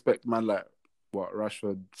definitely expect man like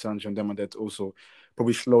Rashford, Sancho, and them and that to also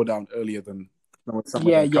probably slow down earlier than some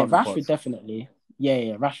yeah, Rashford definitely.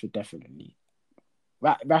 Yeah, Rashford definitely.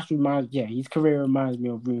 Rashford his career reminds me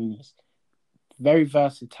of Rooney's. Very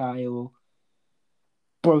versatile,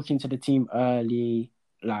 broke into the team early.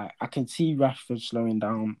 Like I can see Rashford slowing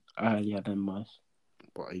down earlier than most.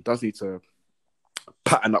 But he does need to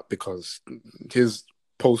pattern up because his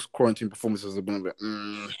post-quarantine performances have been a bit.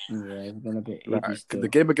 Yeah, he's been a bit. Like, the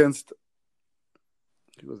game against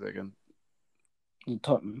who was it again?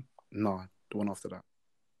 Tottenham. No, the one after that.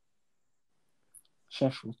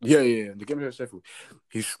 Sheffield. Yeah. The game against Sheffield.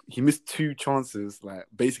 He missed 2 chances, like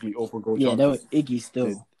basically open goal chances. Yeah, they were Iggy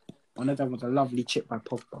still. One of them was a lovely chip by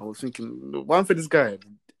Pogba. I was thinking, one for this guy.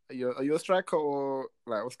 Are you a striker or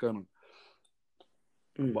like what's going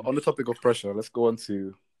on? But on the topic of pressure, let's go on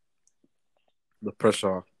to the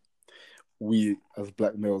pressure we as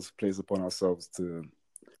black males place upon ourselves to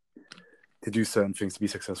do certain things to be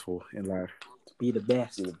successful in life. To be the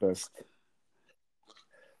best. Be the best.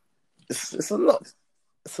 It's a lot.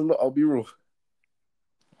 It's a lot, I'll be real.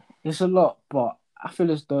 It's a lot, but I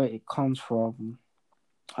feel as though it comes from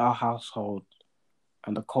our household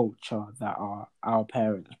and the culture that our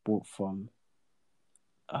parents brought from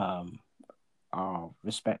our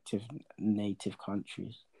respective native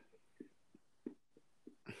countries.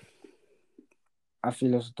 I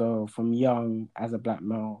feel as though from young, as a black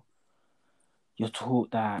male, you're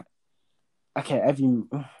taught that,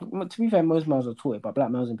 to be fair, most males are taught it, but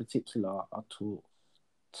black males in particular are taught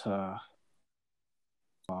to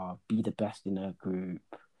be the best in their group,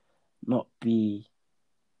 not be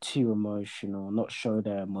too emotional, not show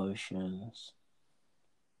their emotions,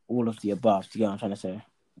 all of the above. Do you get what I'm trying to say?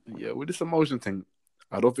 Yeah, with this emotion thing,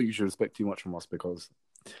 I don't think you should expect too much from us, because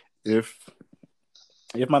if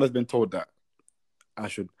man has been told that I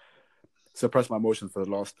should suppress my emotions for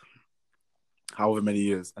the last however many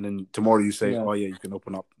years, and then tomorrow you say, Yeah. "Oh yeah, you can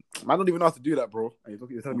open up," I don't even know how to do that, bro. And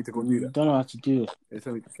you're telling me to go do You that. don't know how to do it. You're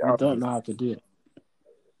telling me to get You out of don't it. know how to do it.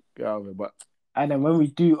 Get out of it. But And then when we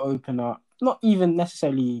do open up, not even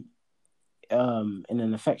necessarily in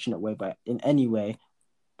an affectionate way, but in any way,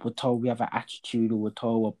 we're told we have an attitude, or we're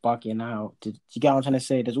told we're bugging out. Do you get what I'm trying to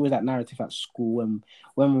say? There's always that narrative at school, and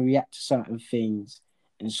when we react to certain things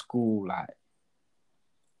in school, like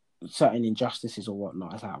certain injustices or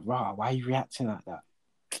whatnot, it's like, rah, why are you reacting like that?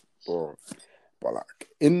 bro, but like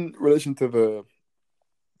in relation to the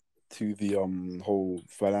whole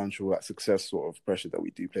financial like success sort of pressure that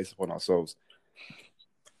we do place upon ourselves,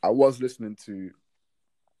 I was listening to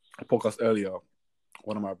a podcast earlier.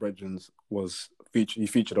 One of my brethren he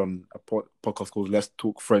featured on a podcast called Let's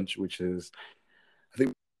Talk French, which is, I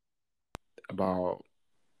think, about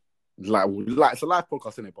like it's a live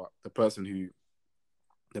podcast in it, but the person who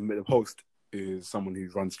the host is someone who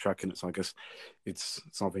runs track in it, so I guess it's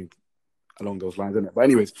something along those lines, isn't it? But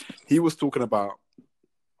anyways, he was talking about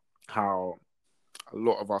how a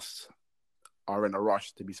lot of us are in a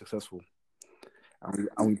rush to be successful, and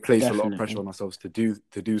we place a lot of pressure on ourselves to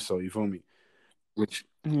do so. You feel me? Which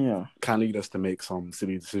can lead us to make some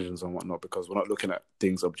silly decisions and whatnot, because we're not looking at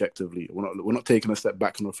things objectively. We're not taking a step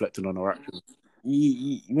back and reflecting on our actions.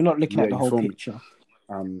 We're not looking at the whole picture.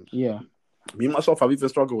 Me myself, I've even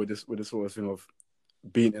struggled with this sort of thing of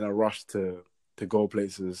being in a rush to go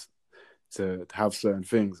places, to have certain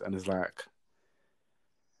things, and it's like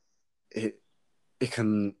it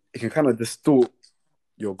can kind of distort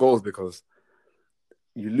your goals, because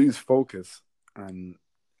you lose focus, and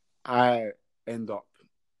I end up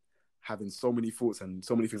having so many thoughts and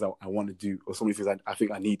so many things I want to do, or so many things I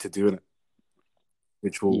think I need to do in it,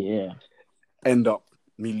 which will end up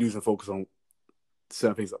me losing focus on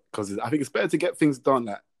certain things, because I think it's better to get things done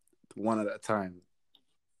like one at a time.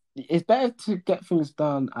 It's better to get things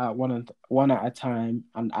done at one at a time,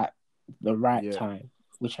 and at the right time,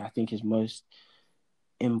 which I think is most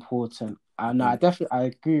important. And I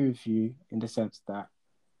agree with you in the sense that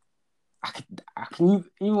I can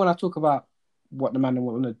even when I talk about what the man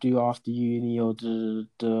want to do after uni, or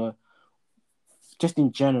just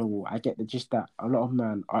in general, I get the gist that a lot of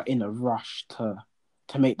men are in a rush to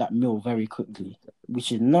make that meal very quickly,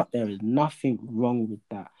 which is not, there is nothing wrong with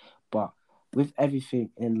that. But with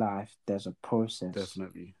everything in life, there's a process.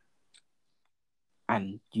 Definitely.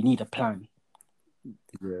 And you need a plan.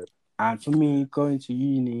 Yeah. And for me, going to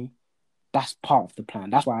uni, that's part of the plan.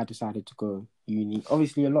 That's why I decided to go uni.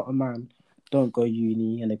 Obviously, a lot of men don't go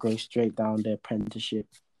uni and they go straight down the apprenticeship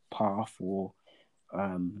path, or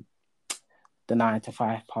the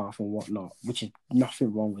 9-to-5 path and whatnot, which is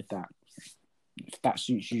nothing wrong with that. If that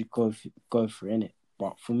suits you, go for it.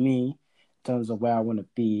 But for me, in terms of where I want to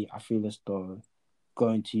be, I feel as though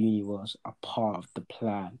going to uni was a part of the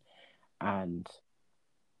plan, and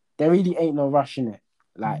there really ain't no rush in it.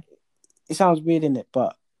 Like, it sounds weird in it,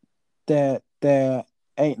 but there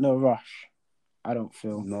ain't no rush, I don't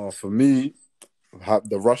feel. No, for me,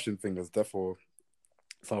 the rushing thing is definitely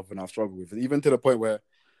something I struggle with, even to the point where,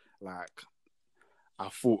 like, I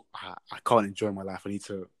thought I can't enjoy my life. I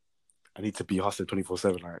need to be hustling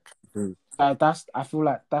 24/7. I feel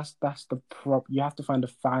like that's the problem. You have to find a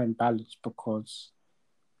fine balance, because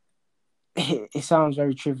it sounds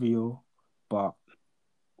very trivial, but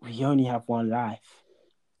we only have one life.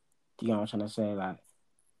 Do you know what I'm trying to say? Like,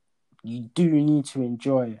 you do need to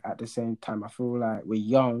enjoy at the same time. I feel like we're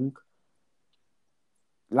young.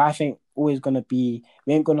 Life ain't always gonna be.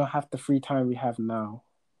 We ain't gonna have the free time we have now.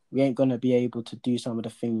 We ain't gonna be able to do some of the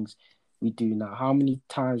things we do now. How many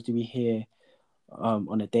times do we hear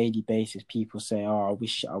on a daily basis people say, "Oh, I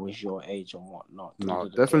wish I was your age," and whatnot? No,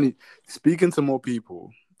 definitely. Speaking to more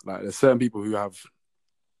people, like, there's certain people who have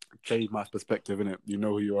changed my perspective in it. You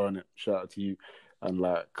know who you are in it. Shout out to you. And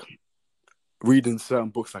like, reading certain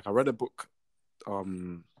books, like I read a book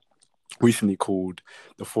recently called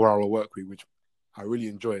The 4-Hour Workweek, which I really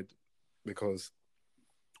enjoyed, because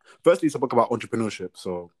firstly, it's a book about entrepreneurship.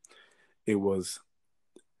 So it was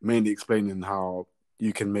mainly explaining how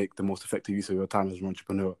you can make the most effective use of your time as an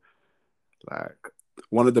entrepreneur. Like,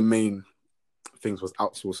 one of the main things was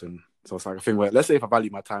outsourcing. So it's like a thing where, let's say if I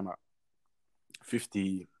value my time at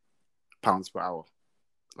 £50 per hour,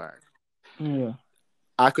 like,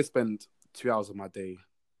 I could spend 2 hours of my day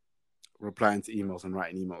replying to emails and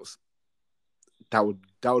writing emails, that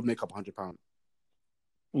would make up £100.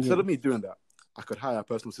 Instead of me doing that, I could hire a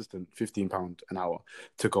personal assistant, £15 an hour,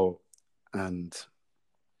 to go and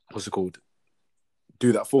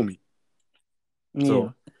do that for me.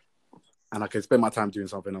 So, and I could spend my time doing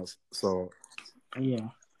something else. So,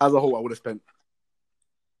 as a whole, I would have spent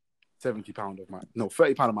 £30 of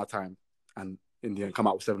my time, and in the end, come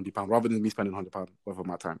out with £70 rather than me spending £100 worth of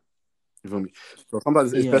my time. You feel me? So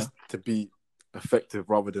sometimes it's best to be effective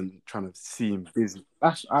rather than trying to seem busy.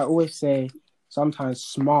 I always say sometimes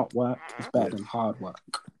smart work is better than hard work.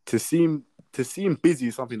 To seem busy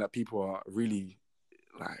is something that people are really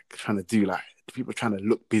like trying to do. Like people are trying to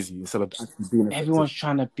look busy instead of actually being effective.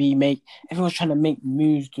 Everyone's trying to make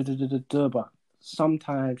moves, but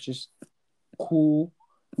sometimes just cool.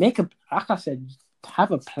 Like I said,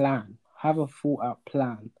 have a plan. Have a thought out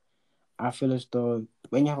plan. I feel as though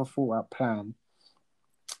when you have a thought out plan,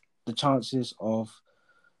 the chances of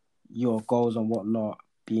your goals and whatnot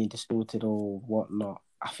being distorted or whatnot,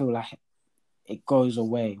 I feel like it goes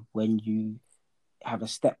away when you have a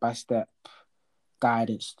step-by-step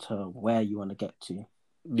guidance to where you want to get to.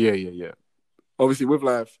 Yeah. Obviously, with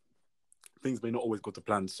life, things may not always go to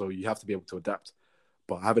plan, so you have to be able to adapt.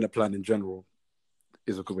 But having a plan in general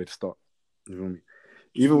is a good way to start. You feel me?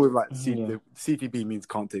 Even with like the CTB means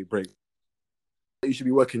can't take breaks. You should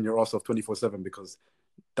be working your ass off 24/7 because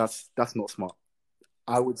that's not smart.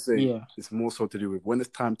 I would say it's more so to do with when it's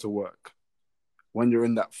time to work, when you're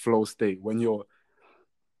in that flow state, when you're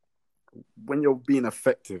being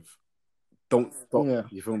effective, don't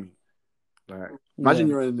stop. You feel me? Like imagine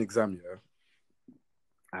you're in an exam,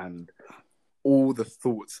 and all the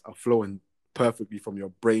thoughts are flowing perfectly from your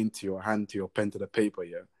brain to your hand to your pen to the paper,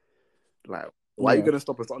 Like, why are you gonna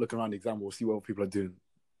stop and start looking around the exam or see what people are doing?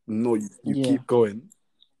 No, you keep going.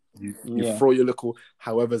 You throw your little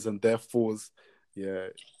howevers and therefores,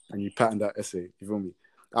 and you pattern that essay. You feel me?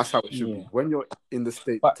 That's how it should be. When you're in the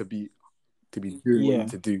state to be doing what you need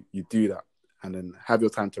to do, you do that, and then have your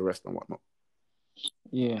time to rest and whatnot.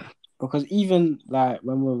 Yeah, because even like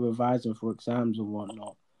when we're revising for exams and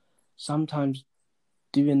whatnot, sometimes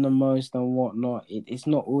doing the most and whatnot, it's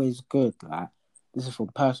not always good. Like this is from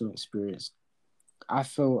personal experience. I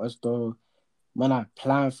feel as though when I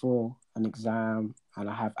plan for an exam and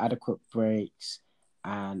I have adequate breaks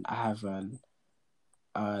and I have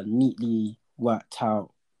a neatly worked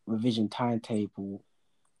out revision timetable,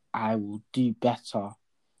 I will do better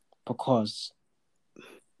because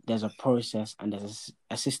there's a process and there's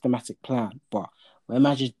a systematic plan. But when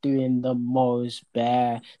I'm just doing the most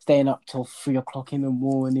bare, staying up till 3 o'clock in the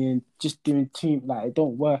morning, just doing it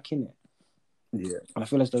don't work, innit? Yeah. And I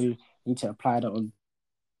feel as though you need to apply that on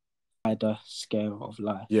the scale of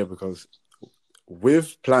life. Yeah, because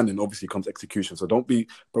with planning obviously comes execution. So don't be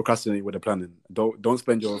procrastinating with the planning. Don't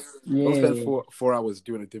spend don't spend 4 hours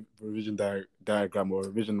doing a revision diagram or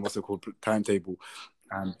revision timetable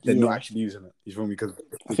and they're not actually using it. You feel me? Because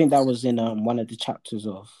I think that was in one of the chapters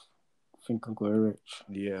of Think and Grow Rich.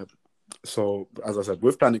 Yeah. So as I said,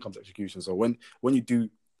 with planning comes execution. So when you do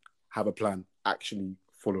have a plan, actually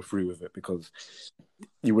follow through with it because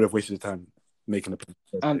you would have wasted your time making a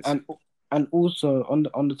plan. And also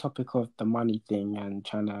on the topic of the money thing and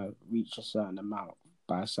trying to reach a certain amount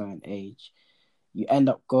by a certain age, you end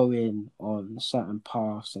up going on certain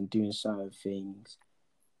paths and doing certain things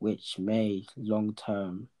which may long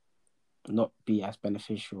term not be as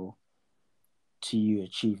beneficial to you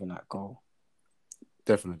achieving that goal.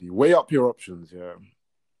 Definitely. Weigh up your options,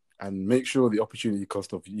 and make sure the opportunity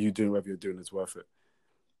cost of you doing whatever you're doing is worth it.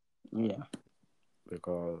 Yeah.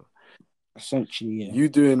 Because essentially, you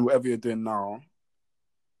doing whatever you're doing now,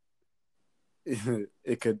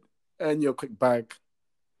 it could earn you a quick bag.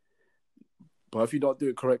 But if you don't do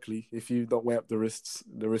it correctly, if you don't weigh up the risks,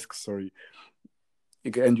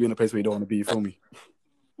 it could end you in a place where you don't want to be. You feel me?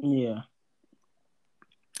 Yeah.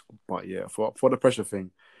 But yeah, for the pressure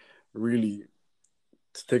thing, really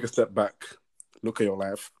to take a step back, look at your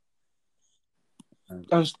life,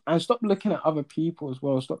 and stop looking at other people as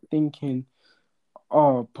well. Stop thinking,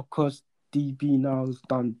 oh, because DB now has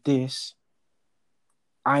done this,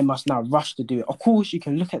 I must now rush to do it. Of course, you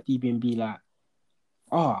can look at DB and be like,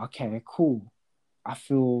 oh, okay, cool. I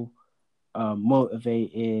feel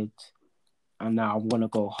motivated and now I want to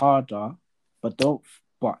go harder.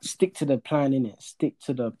 But stick to the plan, innit? Stick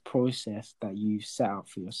to the process that you set out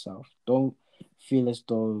for yourself. Don't feel as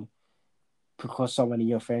though because someone in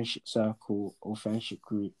your friendship circle or friendship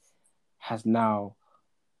group has now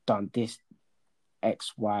done this,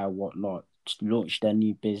 X, Y, whatnot, launched their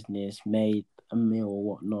new business, made a meal or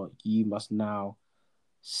whatnot, you must now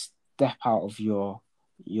step out of your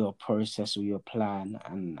your process or your plan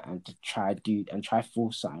and to try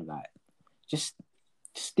force something like just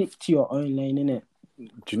stick to your own lane, innit? Do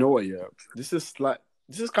you know what? Yeah, this is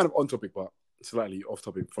kind of on topic, but slightly off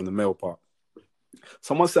topic from the male part.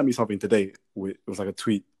 Someone sent me something today. It was like a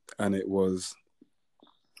tweet, and it was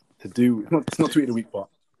to do. It's not tweet of the week, but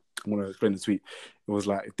I'm gonna explain the tweet. It was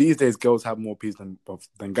like these days girls have more peas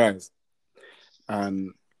than guys,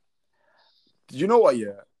 and you know what?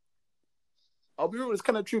 Yeah, I'll be real. It's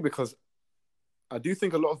kind of true because I do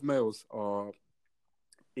think a lot of males are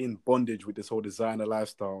in bondage with this whole designer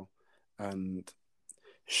lifestyle and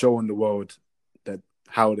showing the world that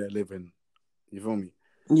how they're living. You feel me?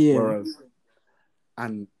 Yeah. Whereas,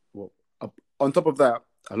 and well, on top of that,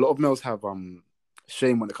 a lot of males have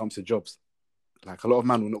shame when it comes to jobs. Like a lot of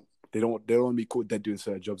men will not, they don't want to be caught dead doing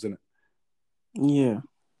certain jobs, innit? Yeah.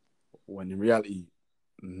 When in reality,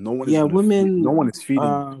 no one is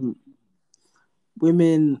feeding.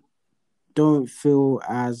 Women don't feel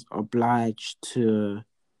as obliged to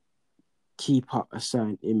keep up a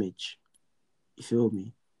certain image. You feel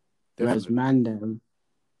me? Whereas Definitely. man, them,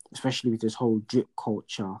 especially with this whole drip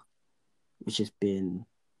culture, which has been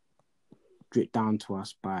dripped down to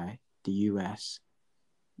us by the US,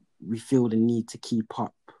 we feel the need to keep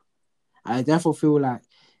up. I therefore feel like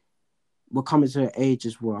we're coming to an age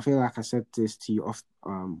as well. I feel like I said this to you off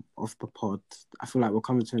the pod. I feel like we're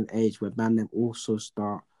coming to an age where man them also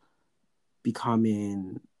start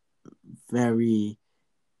becoming very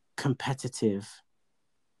competitive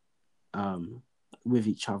with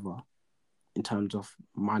each other in terms of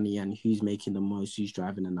money and who's making the most, who's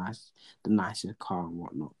driving the nicest car and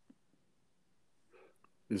whatnot.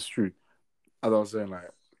 It's true. As I was saying,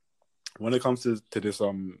 like when it comes to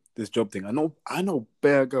this job thing, I know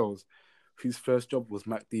bare girls whose first job was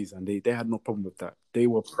MacD's and they had no problem with that. They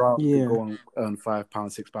were proud to go and earn £5,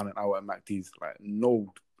 £6 an hour at MacD's. Like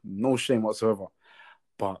no shame whatsoever.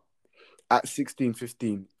 But at 16,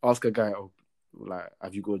 15, ask a guy, oh, like,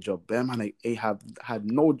 have you got a job? Them man, they have had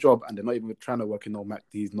no job and they're not even trying to work in no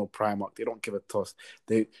MacD's, no Primark. They don't give a toss.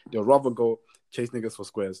 They'll rather go chase niggas for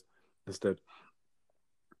squares instead.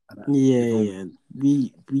 Yeah.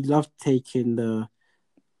 We love taking the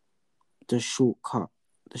shortcut,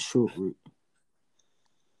 the short route.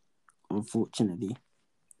 Unfortunately.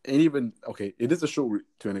 And even okay, it is a short route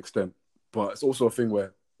to an extent, but it's also a thing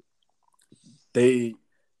where they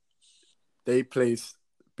place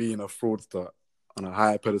being a fraudster on a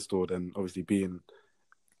higher pedestal than obviously being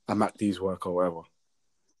a MacD's worker or whatever.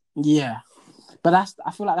 Yeah, but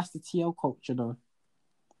I feel like that's the TL culture though.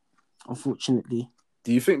 Unfortunately.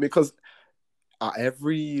 Do you think because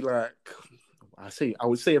every I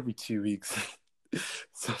would say every 2 weeks,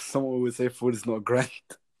 so someone would say food is not grand?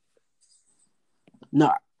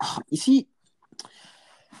 No, you see,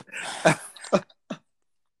 I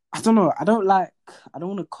don't know. I don't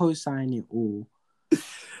want to co-sign it all. I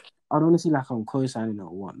don't want to see like I'm co-signing it or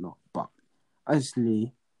whatnot. But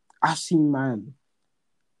honestly, I've seen man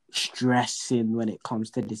stressing when it comes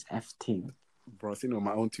to this F thing. Bro, I've seen it with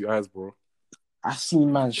my own 2 eyes, bro. I've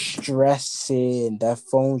seen man stressing. Their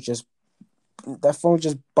phone just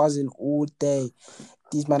buzzing all day.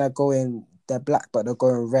 These men are going, they're black, but they're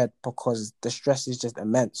going red because the stress is just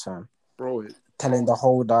immense, man. Bro, telling the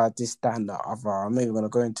holder this, that, and the other. I'm not even going to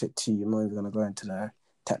go into it too. I'm not even going to go into the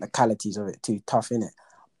technicalities of it too tough, innit?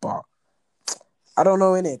 But I don't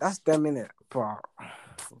know, innit? That's them, innit? But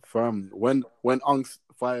fam, when Unks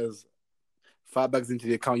fires 5 bags into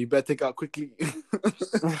the account, you better take it out quickly.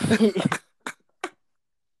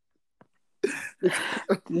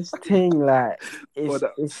 this thing, like,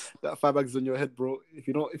 that 5 bags on your head, bro. If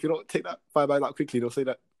you don't take that 5 bags out quickly, they'll say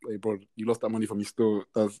that, hey, bro, you lost that money from your store.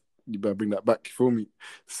 You better bring that back. You feel me?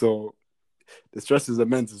 So the stress is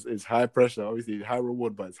immense. It's high pressure. Obviously, high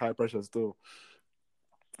reward, but it's high pressure still.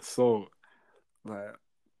 So, like,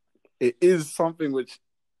 it is something which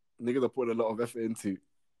niggas are putting a lot of effort into.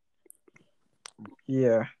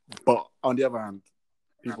 Yeah. But on the other hand,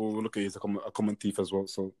 people will look at it as a common thief as well.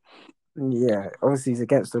 So yeah, obviously it's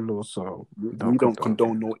against the law, so we don't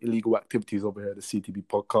condone no illegal activities over here at the CTB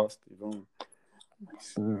podcast. You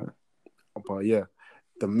know? But yeah,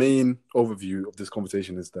 the main overview of this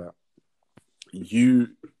conversation is that you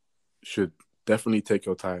should definitely take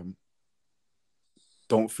your time.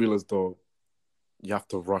 Don't feel as though you have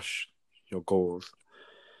to rush your goals.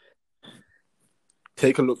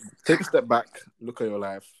 Take a step back, look at your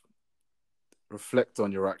life, reflect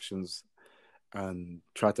on your actions, and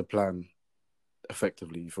try to plan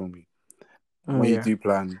effectively. You feel me? When you do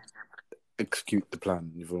plan, execute the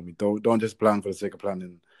plan. You feel me? Don't just plan for the sake of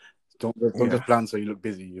planning. Don't just plan so you look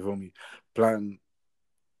busy. You feel me? Plan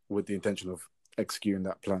with the intention of executing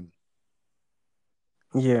that plan.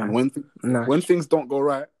 Yeah. And when Nah. things don't go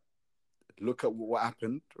right, look at what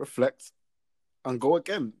happened, reflect, and go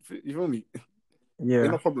again. You feel me? Yeah.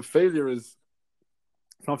 Ain't no problem. Failure is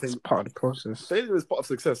something. It's part of the process. Failure is part of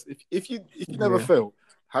success. If you never fail,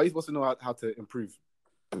 how are you supposed to know how to improve?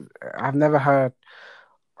 I've never heard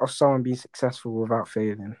of someone being successful without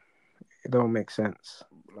failing. It don't make sense.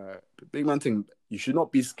 Like the big man thing, you should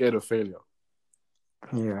not be scared of failure.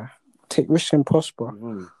 Yeah. Take risks and prosper.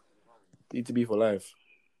 Mm-hmm. Need to be for life.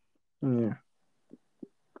 Yeah.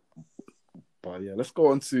 But yeah, let's go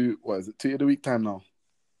on to what is it? Tweet of the week time now.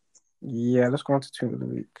 Yeah, let's go on to tweet of the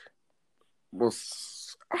week.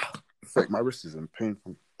 Fuck, my wrist is in pain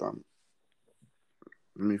from damn.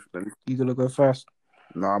 Let me. You gonna go first?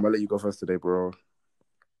 No, I'm gonna let you go first today, bro.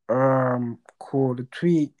 Cool. The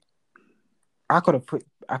tweet. I could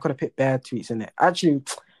have picked bad tweets in it. Actually,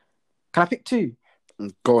 can I pick two?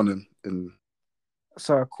 Go on then.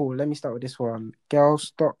 So cool. Let me start with this one. Girls,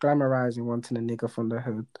 stop glamorizing wanting a nigga from the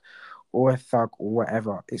hood or a thug or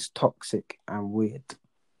whatever. It's toxic and weird.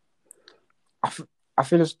 I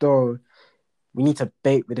feel as though we need to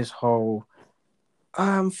bait with this whole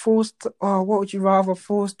forced. Oh, what would you rather,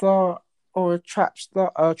 Forster or a trapper?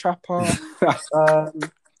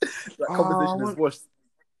 That conversation is washed.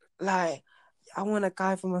 Like, I want a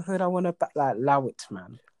guy from a hood. I want to allow it,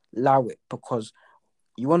 man. Allow it, because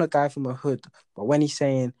you want a guy from a hood, but when he's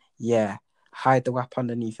saying, yeah, hide the weapon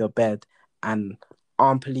underneath your bed, and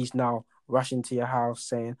armed police now rush into your house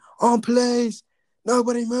saying, armed police,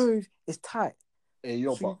 nobody move. It's tight. Hey,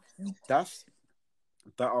 yo, but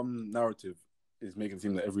that narrative is making it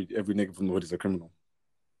seem that every nigga from the hood is a criminal.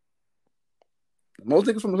 Most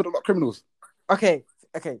niggas from the hood are not criminals. Okay.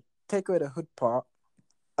 Take away the hood part.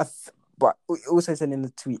 But it also said in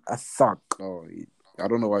the tweet, a thug. Oh, I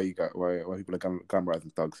don't know why people are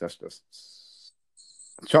glamorizing thugs. That's just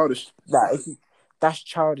childish. That's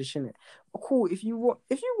childish, isn't it? Cool. If you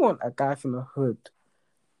want a guy from the hood,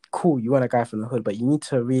 cool. You want a guy from the hood, but you need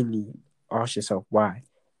to really ask yourself why.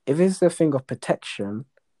 If it's a thing of protection,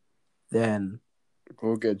 then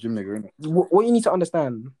go get a gym nigga, innit? What you need to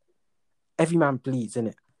understand, every man bleeds,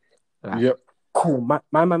 innit? Like, yep. Cool.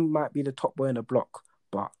 My man might be the top boy in the block,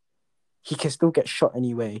 but he can still get shot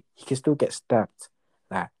anyway. He can still get stabbed.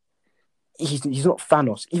 Like, he's not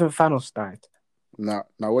Thanos. Even Thanos died. Now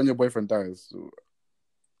when your boyfriend dies,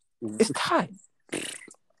 it's tight.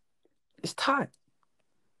 It's tight.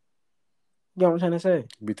 You know what I'm trying to say?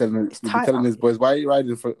 Be telling his boys, why are you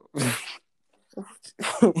riding for?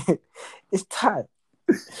 It's tight.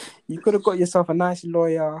 You could have got yourself a nice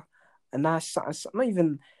lawyer, a nice, not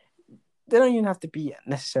even. They don't even have to be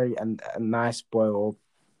necessarily a nice boy or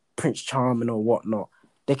Prince Charming or whatnot.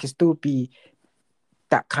 They can still be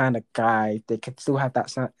that kind of guy. They can still have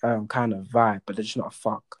that kind of vibe, but they're just not a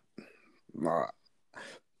fuck. Nah,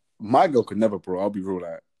 my girl could never, bro. I'll be real.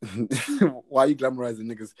 Like, why are you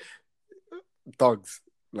glamorizing niggas? Dogs,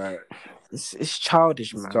 like it's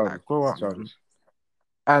childish, man. Childish. Like, grow up, man.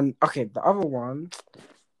 And okay, the other one.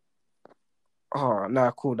 Oh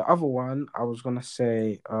no, cool. The other one, I was gonna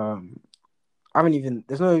say, I haven't even.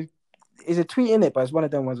 There's no. It's a tweet in it, but it's one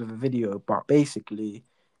of them ones with a video. But basically,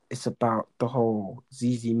 it's about the whole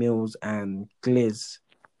ZZ Mills and Gliz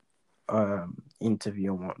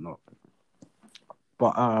interview and whatnot.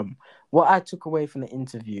 But what I took away from the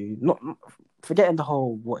interview, not forgetting the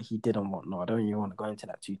whole what he did and whatnot, I don't even want to go into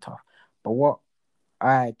that too tough. But what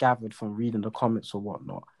I gathered from reading the comments or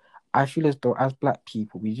whatnot, I feel as though as black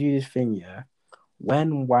people, we do this thing, yeah,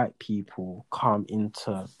 when white people come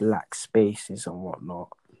into black spaces and whatnot,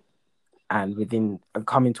 and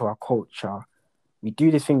come into our culture, we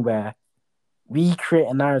do this thing where we create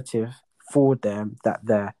a narrative for them that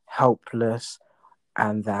they're helpless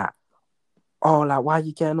and that, oh, like, why are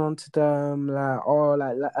you getting on to them? Like, oh,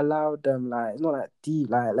 like, allow them. Like, it's not that deep.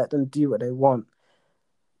 Like, let them do what they want.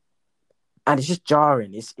 And it's just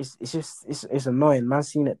jarring. It's annoying. Man's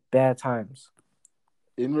seen it bare times.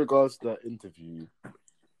 In regards to that interview,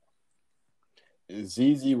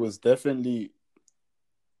 ZZ was definitely.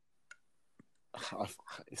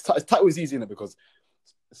 It's tight with ZZ in it because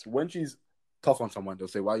when she's tough on someone, they'll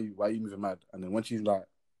say, "Why are you moving mad?" And then when she's like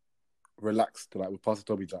relaxed, like with Pastor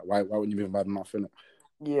Toby, like, why wouldn't you move mad enough in it?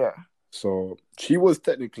 Yeah. So she was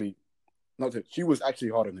technically she was actually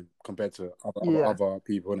hard on him compared to other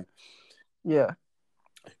people, innit? Yeah.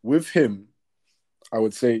 With him, I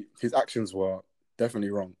would say his actions were definitely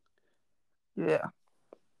wrong. Yeah.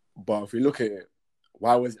 But if we look at it,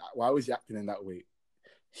 why was he acting in that way?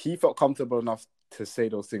 He felt comfortable enough to say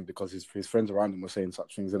those things because his friends around him were saying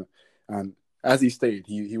such things, innit? And as he stated,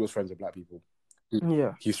 he was friends with black people.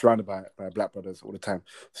 Yeah. He's surrounded by black brothers all the time.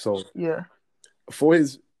 So Yeah. for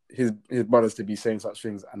his brothers to be saying such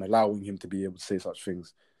things and allowing him to be able to say such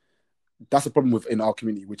things, that's a problem within our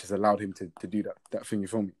community, which has allowed him to do that thing. You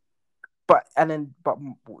feel me? But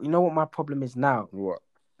you know what my problem is now? What?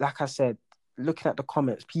 Like I said, looking at the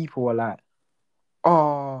comments, people were like,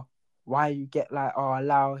 "Oh, why you get like, oh,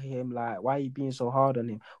 allow him, like, why are you being so hard on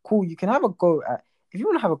him?" Cool, you can have a go at, if you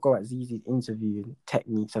want to have a go at ZZ's interviewing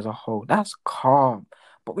techniques as a whole, that's calm.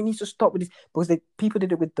 But we need to stop with this because people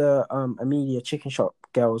did it with the Amelia Chicken Shop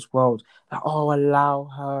Girls World. Like, oh, allow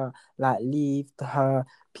her, like, leave her.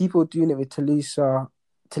 People doing it with Talisa,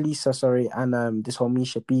 sorry, and this whole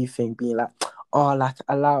Misha B thing, being like, oh, like,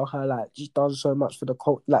 allow her, like, she does so much for the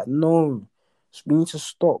cult. Like, no, we need to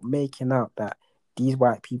stop making out that these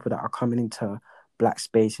white people that are coming into black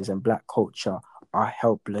spaces and black culture are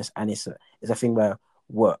helpless, and it's a thing where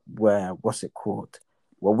what's it called?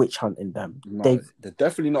 We're witch hunting them. No, they're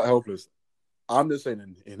definitely not helpless. I'm just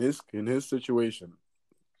saying, in his situation,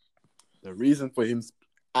 the reason for him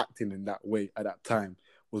acting in that way at that time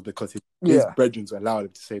was because his brethren allowed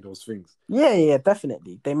him to say those things. Yeah,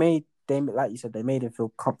 definitely. They like you said, they made him feel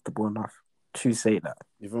comfortable enough to say that.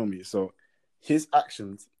 You feel me? So his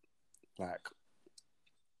actions, like,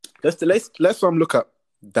 let's look at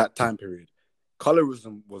that time period.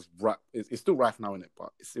 Colorism was right. It's still rife now, in it,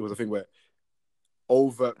 but it was a thing where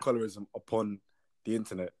overt colorism upon the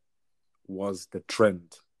internet was the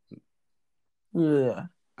trend. Yeah,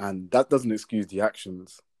 and that doesn't excuse the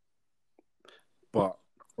actions, but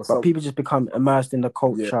people just become immersed in the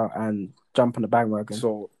culture and jump on the bandwagon.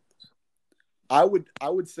 So I would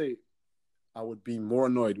say I would be more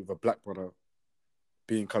annoyed with a black brother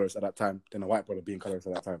being colorist at that time than a white brother being colorist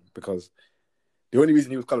at that time, because the only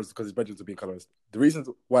reason he was colorist is because his brethren were being colorist. The reasons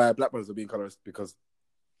why black brothers are being colorist because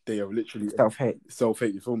they are literally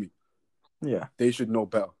self-hate. You feel me? Yeah. They should know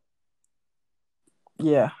better.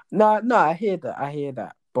 Yeah. No, I hear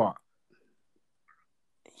that. But,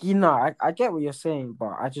 I get what you're saying,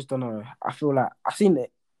 but I just don't know. I feel like I've seen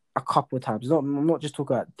it a couple of times. I'm not just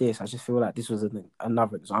talking about this. I just feel like this was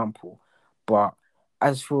another example. But I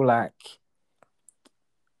just feel like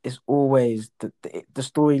it's always the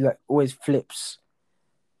story, like, always flips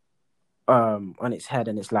on its head,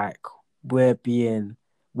 and it's like we're being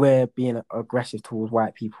aggressive towards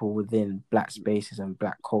white people within black spaces and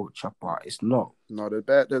black culture, but it's not. No,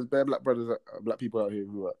 there's bare black brothers, black people out here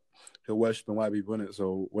who are worshipping white people, in it.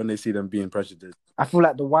 So when they see them being prejudiced, I feel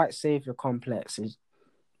like the white savior complex is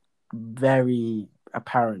very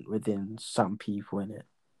apparent within some people, in it.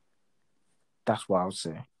 That's what I would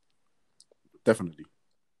say. Definitely.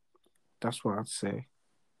 That's what I'd say.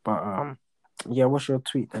 But yeah, what's your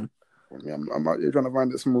tweet then? I'm out here trying to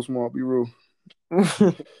find it small. I'll be real.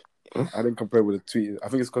 I didn't compare with a tweet. I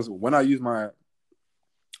think it's because when I use my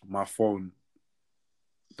phone,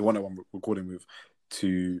 the one that I'm recording with,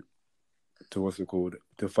 to what's it called,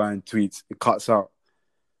 to find tweets, it cuts out.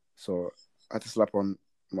 So I had to slap on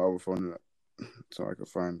my other phone so I could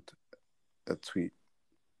find a tweet.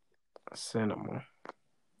 Cinema.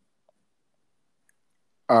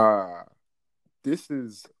 This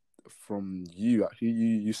is from you. Actually,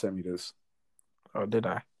 you sent me this. Oh, did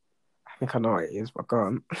I? I think I know what it is, but go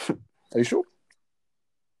on. Are you sure?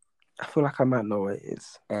 I feel like I might know what it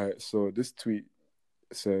is. Alright, so this tweet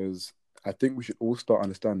says, I think we should all start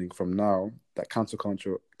understanding from now that cancel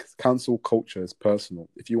culture is personal.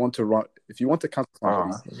 If you want to cancel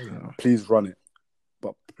somebody, please run it.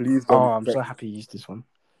 But please don't. I'm so happy you used this one.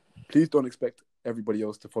 Please don't expect everybody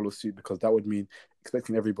else to follow suit, because that would mean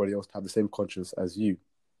expecting everybody else to have the same conscience as you.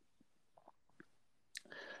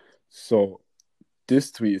 So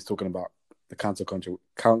this tweet is talking about the cancel culture.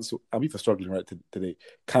 I'm even struggling right today.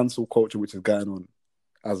 Cancel culture, which is going on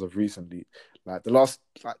as of recently. Like the last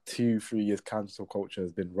 2-3 years, cancel culture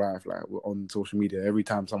has been rife. Like, on social media, every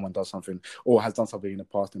time someone does something or has done something in the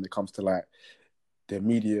past, and it comes to like the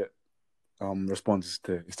immediate response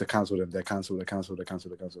is to cancel them. They're cancelled.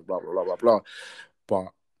 Blah blah blah blah blah. But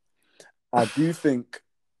I do think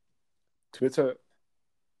Twitter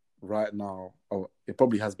right now, it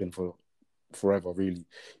probably has been for forever, really,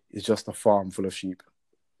 it's just a farm full of sheep.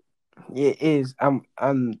 It is. And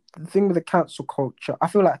the thing with the cancel culture, I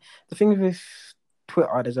feel like the thing with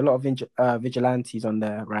Twitter, there's a lot of vigilantes on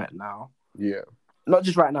there right now. Yeah. Not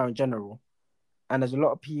just right now, in general. And there's a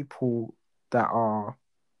lot of people that are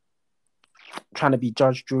trying to be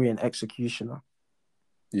judge, jury, and executioner.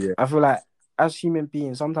 Yeah. I feel like as human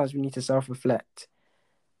beings, sometimes we need to self-reflect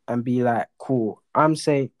and be like, cool, I'm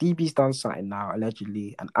saying DB's done something now,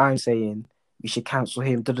 allegedly, and I'm saying we should cancel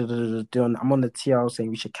him. I'm on the TL saying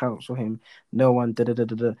we should cancel him. No one.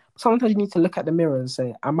 Sometimes you need to look at the mirror and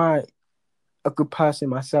say, am I a good person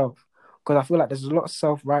myself? Because I feel like there's a lot of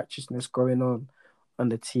self-righteousness going on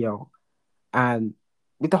the TL. And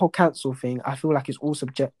with the whole cancel thing, I feel like it's all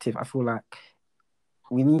subjective. I feel like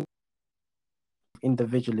we need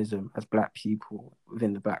individualism as Black people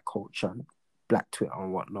within the Black culture and Black Twitter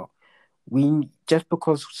and whatnot. Just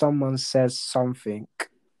because someone says something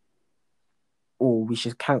or we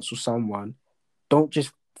should cancel someone, don't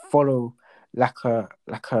just follow like a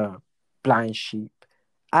blind sheep.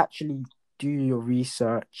 Actually do your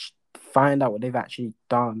research, find out what they've actually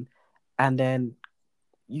done, and then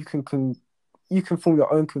you can form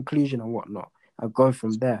your own conclusion and whatnot and go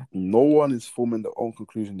from there. No one is forming their own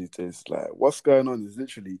conclusion these days. Like, what's going on is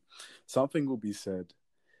literally something will be said,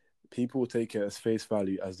 people will take it as face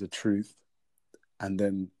value as the truth, and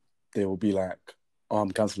then they will be like, oh,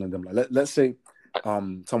 I'm cancelling them. Like, let's say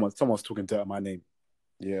someone's talking dirt my name.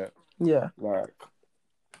 Yeah. Like,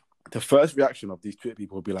 the first reaction of these Twitter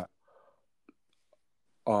people will be like,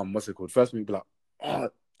 what's it called? First week, be like, oh,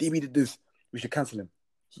 DB did this. We should cancel him.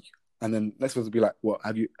 And then next one will be like, what?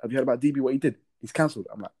 Have you heard about DB? What he did? He's cancelled.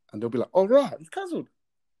 I'm like, and they'll be like, oh right, he's cancelled.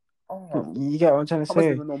 Oh, you get what I'm trying to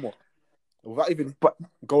say? No more. Without even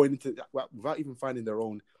going into, without even finding their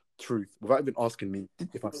own truth, without even asking me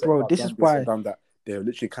if I said, bro, this is why done that. They're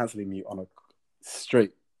literally cancelling me on a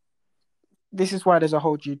straight. This is why there's a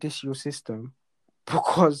whole judicial system,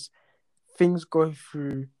 because things go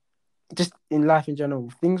through, just in life in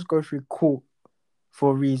general, things go through court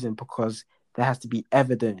for a reason, because there has to be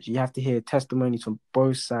evidence. You have to hear testimonies from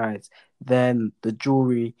both sides. Then the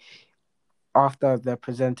jury, after they're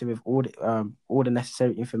presented with all the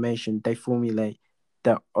necessary information, they formulate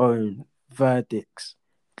their own verdicts.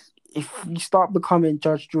 If you start becoming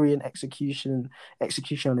judge, jury, and execution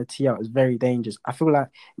on the TL, is very dangerous. I feel like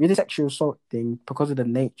with the sexual assault thing, because of the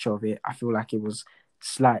nature of it, I feel like it was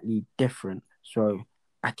slightly different. So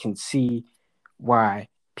I can see why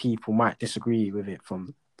people might disagree with it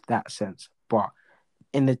from that sense. But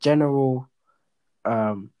in the general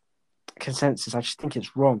consensus, I just think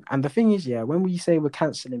it's wrong. And the thing is, yeah, when we say we're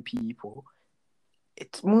cancelling people,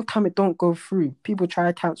 it's more time it don't go through. People try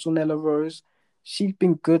to cancel Nella Rose. She's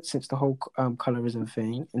been good since the whole colorism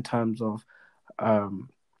thing in terms of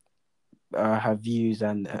her views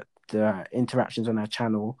and the interactions on her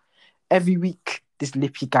channel. Every week, this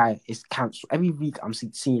Lippy guy is cancelled. Every week, I'm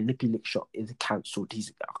seeing Lippy Lickshot is cancelled.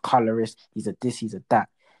 He's a colorist. He's a this. He's a that.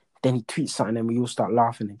 Then he tweets something, and we all start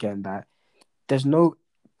laughing again. That there's no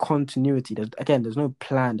continuity. There's no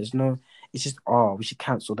plan. It's just, we should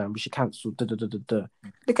cancel them. We should cancel.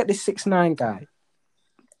 Look at this 6ix9ine guy.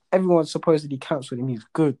 Everyone supposedly cancelled him. He's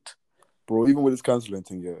good, bro. Even with this cancelling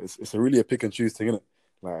thing, yeah, it's really a pick and choose thing, isn't it?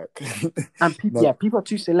 Like, and people are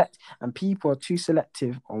too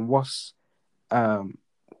selective on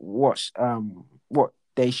what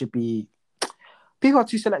they should be. People are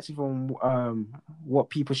too selective on what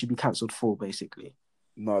people should be cancelled for, basically.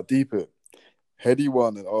 Nah, deep it. Headie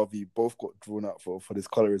One and RV both got drawn out for this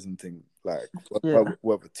colorism thing, like,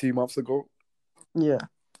 what, 2 months ago? Yeah.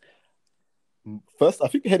 First, I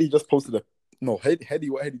think Headie just posted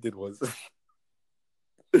Headie, what Headie did was,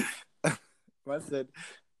 man said,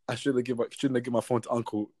 I shouldn't have given my phone to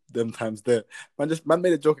Uncle them times there. Man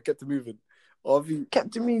made a joke and kept it moving.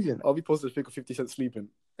 RV posted a pic of 50 Cent sleeping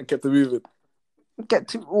and kept it moving. And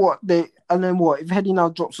then what? If Headie now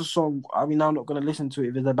drops a song, are we now not going to listen to it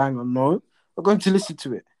if it's a banger? No, we're going to listen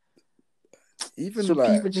to it. Even so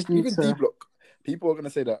like, people just need even D-Block, people are going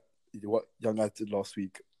to say that what Young Guy did last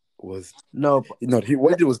week was what he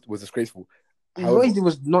did was disgraceful. What he did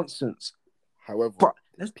was nonsense. However,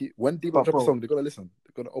 when D-Block drop a song, they're going to listen.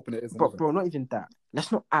 They're going to open it. Bro, not even that.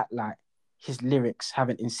 Let's not act like his lyrics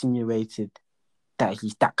haven't insinuated that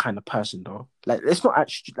he's that kind of person, though. Like, let's not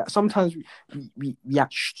act like, sometimes we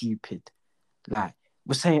act stupid. Like,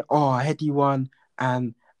 we're saying, Headie One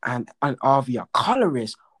and RV are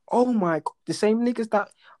colorists. Oh my God, the same niggas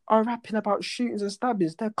that are rapping about shootings and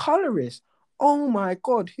stabbings, they're colorists. Oh my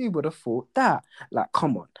God, who would have thought that? Like,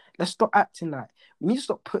 come on, let's stop acting like, we need to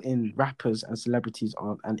stop putting rappers and celebrities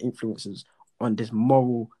on and influencers on this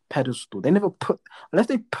moral pedestal. Unless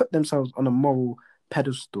they put themselves on a moral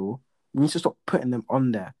pedestal, we need to stop putting them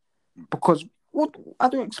on there. Because I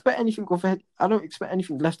don't expect anything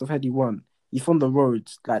less of Headie One. He's from the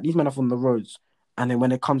roads. Like, these men are from the roads. And then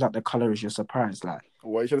when it comes out the colours, you're surprised. Like,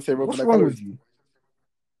 what are you trying to say? What's wrong with you?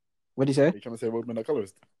 What do you say? Are you trying to say Roadman are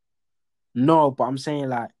colorist? No, but I'm saying,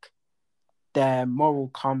 like, their moral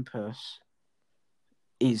compass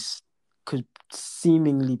could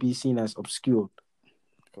seemingly be seen as obscured.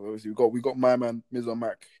 Obviously, we got my man Mizzo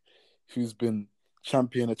Mac, who's been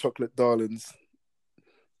champion of Chocolate Darlings.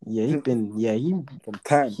 Yeah, from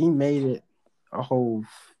time. He made it a whole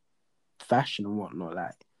fashion and whatnot.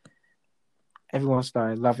 Like everyone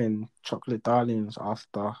started loving Chocolate Darlings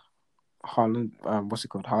after Harlem. What's it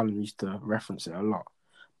called? Harlem used to reference it a lot.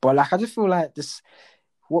 But like, I just feel like this,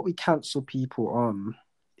 what we cancel people on,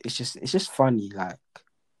 it's just funny. Like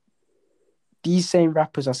these same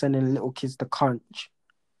rappers are sending little kids to conch,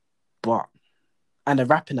 and they're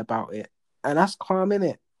rapping about it, and that's calm,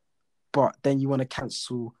 innit? But then you want to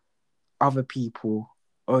cancel other people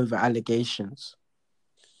over allegations.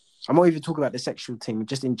 I'm not even talking about the sexual thing,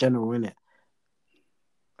 just in general, innit?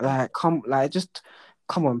 Come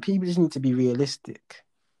on, people just need to be realistic.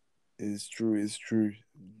 It's true.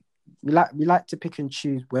 We like to pick and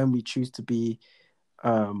choose when we choose to be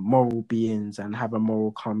moral beings and have a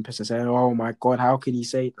moral compass and say, oh my god, how can he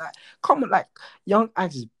say like, come on, like Young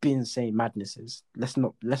Axe has been saying madnesses. Let's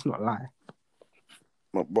not lie.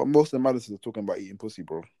 But most of the madnesses are talking about eating pussy,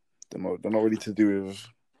 bro. They're not really to do with.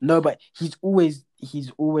 No, but he's always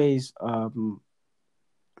his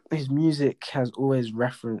music has always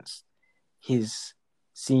referenced his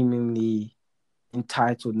seemingly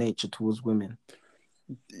entitled nature towards women.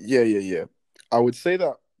 Yeah. I would say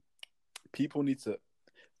that people need to,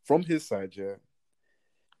 from his side,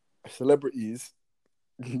 celebrities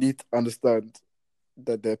need to understand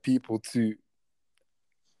that they're people too,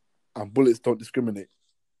 and bullets don't discriminate.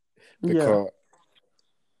 Because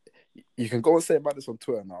you can go and say about this on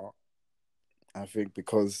Twitter now, I think,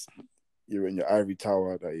 because you're in your ivory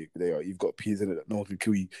tower that you've got peas in it that no one can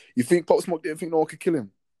kill you. You think Pop Smoke didn't think no one could kill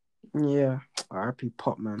him? Yeah, R.I.P.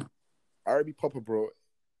 Pop, man. R.I.P. Popper, bro.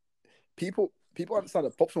 People understand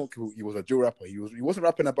that Pop Smoke, he was a drill rapper. He wasn't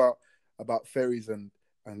rapping about fairies and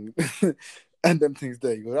and them things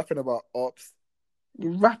there. He was rapping about ops.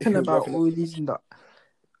 You're rapping about all these.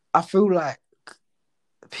 I feel like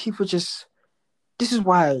people just. This is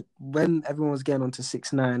why when everyone was getting onto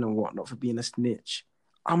 6ix9ine and whatnot for being a snitch,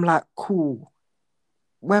 I'm like, cool.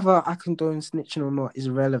 Whether I condone snitching or not is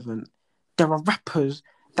irrelevant. There are rappers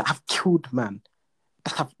that have killed man,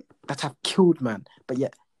 that have killed man, but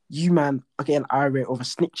yet you man are getting irate over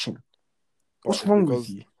snitching. What's wrong with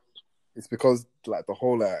you? It's because like the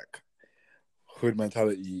whole like hood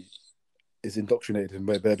mentality is indoctrinated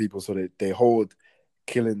by their people, so they hold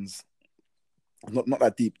killings not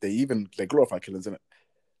that deep. They glorify killings, innit?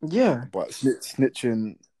 Yeah. But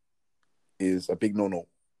snitching is a big no-no.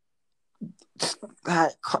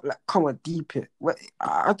 Like, come on, deep it.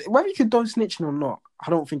 Whether you condone snitching or not, I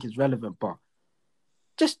don't think it's relevant, but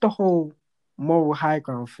just the whole moral high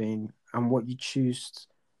ground thing and what you choose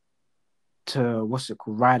to,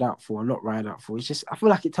 ride out for or not ride out for. It's just, I feel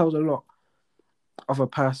like it tells a lot of a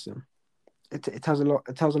person. It tells a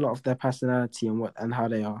lot of their personality and how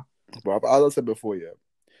they are. But as I said before,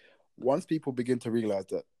 once people begin to realize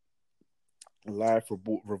that life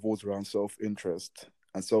revolves around self-interest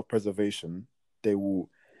and self-preservation, they'll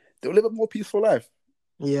live a more peaceful life.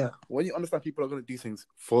 Yeah. When you understand people are going to do things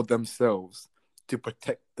for themselves to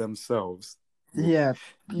protect themselves,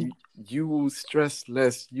 you will stress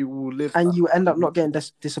less. You will live, and you end up not getting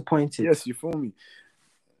disappointed. Yes, you feel me?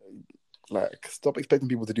 Like, stop expecting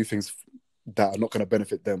people to do things that are not going to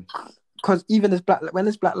benefit them. Because even when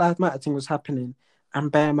this Black Lives Matter thing was happening,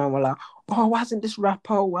 and Bear Man were like, "Oh, why hasn't this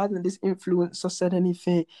rapper? Why hasn't this influencer said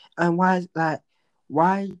anything? And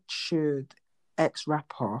why should X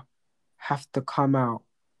rapper have to come out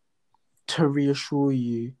to reassure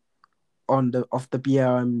you of the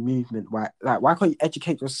BLM movement? Why can't you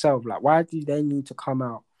educate yourself? Like, why do they need to come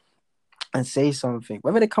out and say something?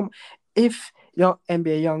 If your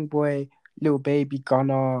NBA Youngboy, Lil Baby,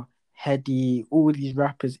 Gunna, Heady, all these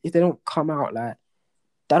rappers, if they don't come out, like,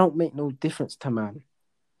 that don't make no difference to man.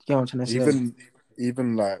 You know what I'm trying to say?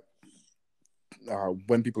 Even like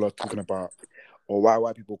when people are talking about, or why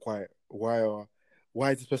are people quiet?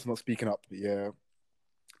 Why is this person not speaking up? Yeah,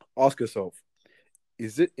 ask yourself: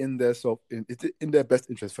 is it in their best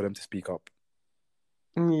interest for them to speak up?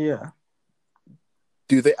 Yeah.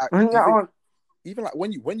 Do they even like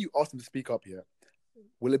when you ask them to speak up? Yeah,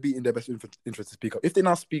 will it be in their best interest to speak up? If they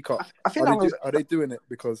now speak up, are they doing it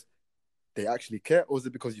because they actually care, or is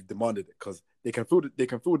it because you've demanded it? Because they can feel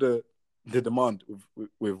the demand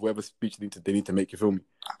with whatever speech they need to make. You feel me?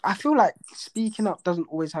 I feel like speaking up doesn't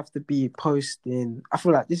always have to be posting. I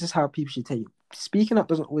feel like this is how people should take it. Speaking up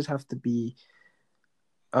doesn't always have to be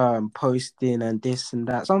posting and this and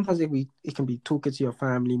that. Sometimes it can be talking to your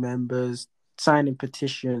family members, signing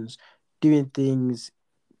petitions, doing things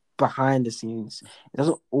behind the scenes. It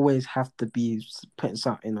doesn't always have to be putting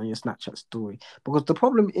something on your Snapchat story. Because the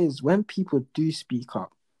problem is when people do speak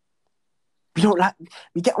up,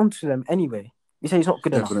 we get onto them anyway. We say it's not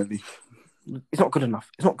good enough. Definitely. It's not good enough.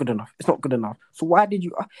 It's not good enough. It's not good enough. So why did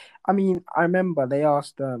you? I mean, I remember they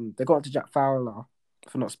asked. They got into Jack Fowler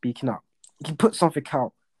for not speaking up. He put something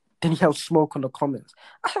out. Then he held smoke on the comments.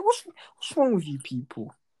 I said, what's wrong with you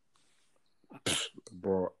people?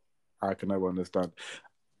 Bro, I can never understand.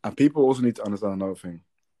 And people also need to understand another thing.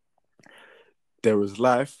 There is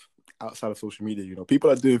life outside of social media. You know,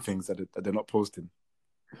 people are doing things that they're not posting.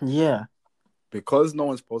 Yeah. Because no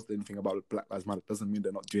one's posted anything about Black Lives Matter doesn't mean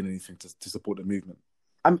they're not doing anything to support the movement.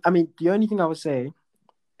 I mean, the only thing I would say,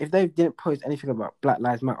 if they didn't post anything about Black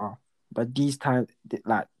Lives Matter, but these times,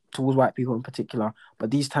 like towards white people in particular,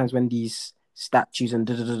 but these times when these statues and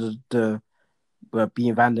were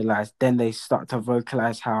being vandalized, then they start to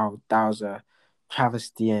vocalize how that was a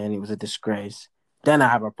travesty and it was a disgrace. Then I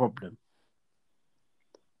have a problem.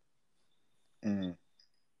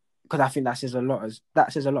 Because I think that says a lot.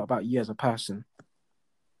 That says a lot about you as a person.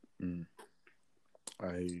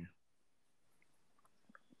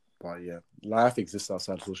 But yeah, life exists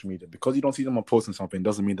outside of social media. Because you don't see them posting something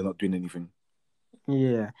doesn't mean they're not doing anything.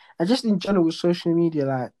 Yeah, and just in general with social media,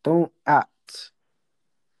 like don't act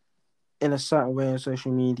in a certain way on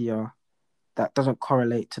social media that doesn't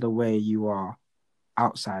correlate to the way you are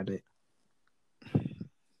outside it,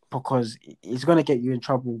 because it's gonna get you in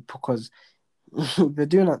trouble. Because you're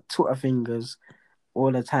doing like Twitter fingers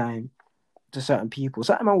all the time to certain people.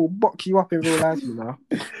 Certain man will box you up in real life, you know.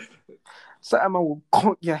 Certain man will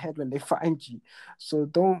conk your head when they find you. So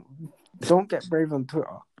don't get brave on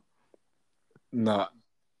Twitter. Nah,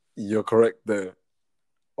 you're correct there.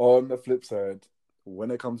 On the flip side, when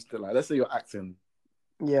it comes to, like, let's say you're acting,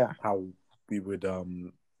 yeah, how we would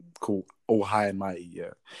call all high and mighty,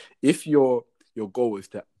 yeah. If your goal is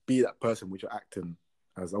to be that person which you're acting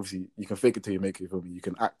as, obviously you can fake it till you make it. For me, you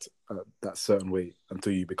can act that certain way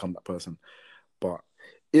until you become that person. But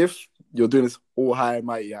if you're doing this all high and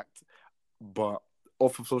mighty act, but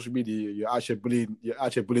off of social media, you're actually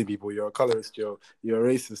bullying people. You're a colorist. You're a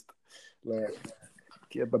racist. Like,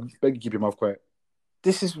 yeah, but beg you keep your mouth quiet.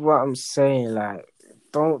 This is what I'm saying. Like,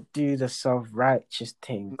 don't do the self-righteous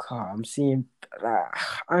thing. I'm seeing, like,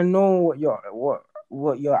 I know what you're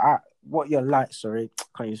like. Sorry,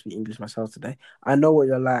 can't even speak English myself today. I know what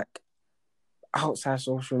you're like outside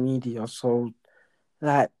social media. So,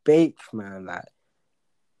 like, bake, man. Like,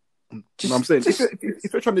 No, I'm saying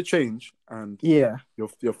if you're trying to change, and yeah,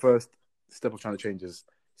 your first step of trying to change is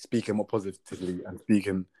speaking more positively and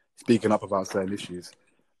speaking up about certain issues,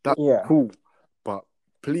 that's cool. But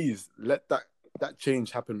please let that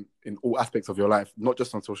change happen in all aspects of your life, not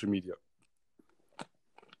just on social media.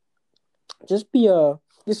 Just be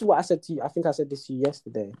this is what I said to you. I think I said this to you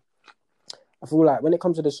yesterday. I feel like when it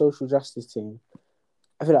comes to the social justice team,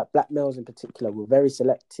 I feel like black males in particular, we're very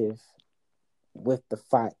selective with the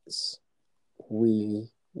fights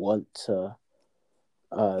we want to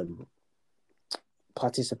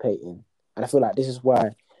participate in. And I feel like this is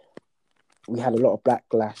why we had a lot of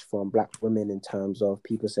backlash from black women in terms of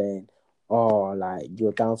people saying, oh, like,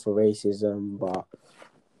 you're down for racism, but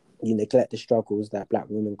you neglect the struggles that black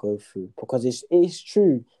women go through. Because it's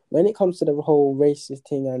true. When it comes to the whole racist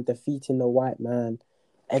thing and defeating the white man,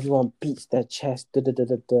 everyone beats their chest, But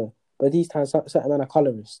these times, certain men are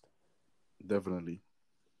colorist. Definitely.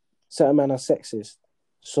 Certain men are sexist.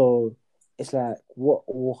 So it's like, what,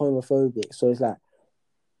 or homophobic. So it's like,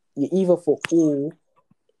 you're either for all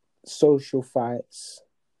social fights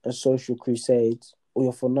and social crusades, or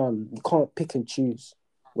you're for none. You can't pick and choose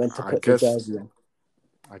when to put the jersey on.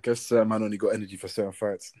 I guess man only got energy for certain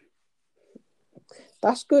fights.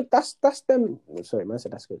 That's good. That's them. Sorry, man, I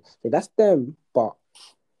said that's good. That's them, but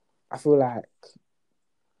I feel like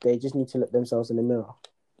they just need to look themselves in the mirror.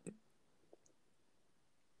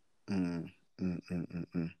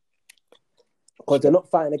 Because they're not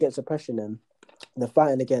fighting against oppression, then they're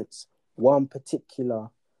fighting against one particular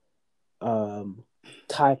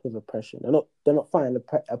type of oppression. They're not fighting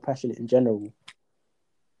oppression in general.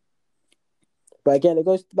 But again, it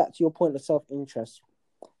goes back to your point of self-interest.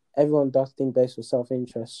 Everyone does things based on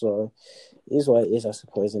self-interest, so it is what it is, I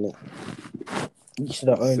suppose, isn't it? You should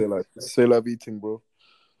have owned. C'est la vie, thing, bro.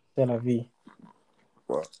 C'est la vie.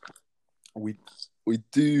 But we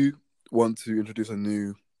do want to introduce a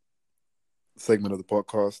new segment of the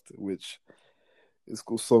podcast, which is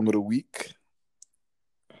called Song of the Week.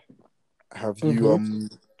 Have you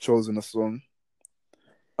chosen a song?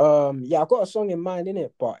 Yeah, I got a song in mind, innit?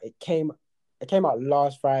 But it came out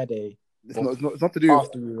last Friday. It's not to do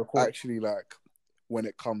with actually like when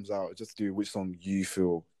it comes out, just do which song you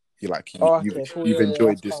feel you like. Oh, okay, cool. You've Yeah, enjoyed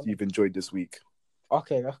that's this. calm. You've enjoyed this week.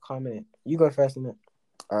 Okay, that's calm, innit? You go first, innit?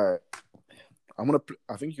 All right.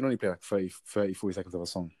 I think you can only play like 30, 40 seconds of a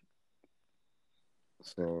song.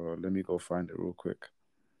 So let me go find it real quick.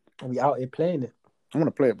 Are we out here playing it? I'm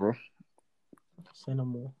gonna play it, bro. Say no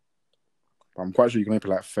more. But I'm quite sure you can only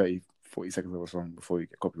play like 30, 40 seconds of a song before you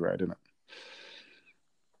get copyrighted,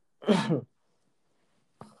 innit?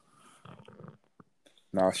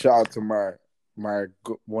 Now, shout out to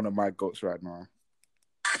one of my goats right now.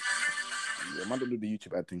 Yeah, man, don't do the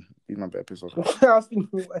YouTube ad thing. He's my better piss off. I was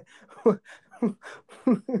thinking,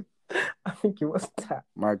 I think it was that.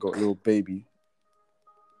 My goat, Lil Baby.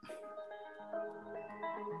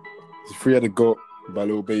 It's Free of the Goat by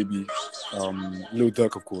Lil Baby. Lil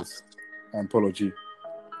Durk, of course. And Polo G.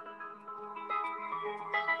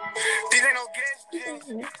 These ain't no guest jeans.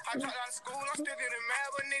 I dropped out of school, I'm still getting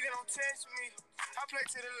mad, but nigga don't test me. I play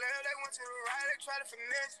to the left, they went to the right, they try to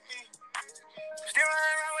finesse me. Still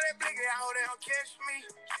running around with that blicky, I hope they don't catch me.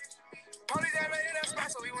 Police that raided that spot,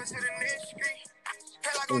 so we went to the next street.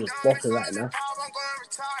 Feel like I'm dumb, as soon as it pop, I'm going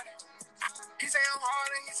retarded. He say I'm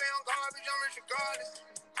hard and he say I'm garbage, I'm rich regardless.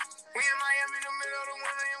 We in Miami in the middle of the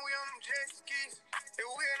winter and we on them jet skis. If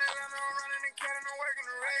we in Atlanta, I'm running the cat and I'm working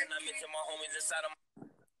the red. And I mention my homies inside of.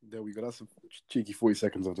 There we go. That's a cheeky 40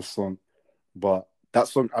 seconds of the song. But that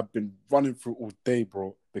song I've been running through all day,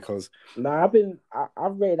 bro, because... Nah, I've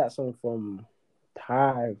rated that song from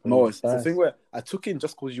time. No, it's the thing where I took in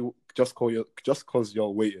just cause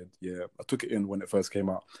y'all waited. Yeah, I took it in when it first came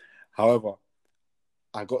out. However,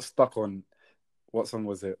 I got stuck on... What song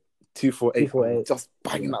was it? 248. Just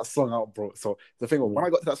banging that song out, bro. So the thing when I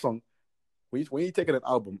got to that song, when you take in an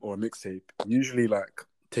album or a mixtape, usually like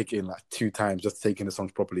take it in like 2 times just taking the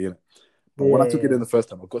songs properly in it. But when I took it in the first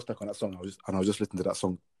time, I got stuck on that song. I was just listening to that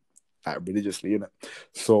song like religiously in it.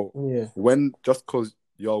 So when Just Cause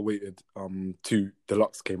Y'all Waited 2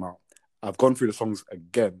 Deluxe came out, I've gone through the songs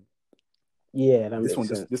again. Yeah,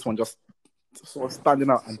 this one just sort of standing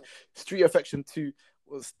out, and Street Affection 2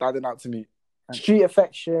 was standing out to me. Street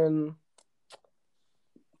Affection,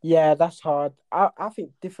 yeah, that's hard. I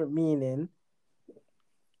think different meaning.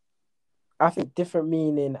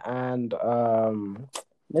 And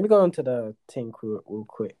let me go into the thing real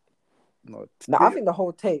quick. I think the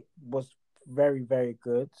whole tape was very, very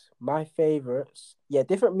good. My favorites,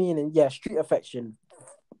 different meaning, Street Affection,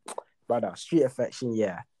 brother. Street Affection,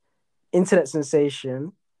 yeah. Internet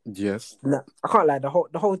Sensation, yes. No, I can't lie. The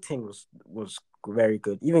whole thing was very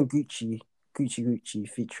good. Even Gucci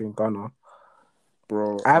featuring Gunna.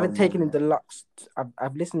 Bro, I haven't taken in Deluxe.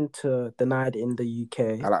 I've listened to Denied in the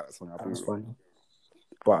UK. I like that song. That was funny.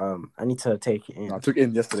 But I need to take it in. No, I took it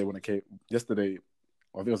in yesterday when it came. Yesterday,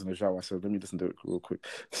 I think I was in the shower. I said, let me listen to it real quick.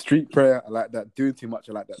 Street Prayer, I like that. Doing Too Much,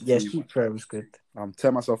 I like that. Yeah, Street Prayer was good.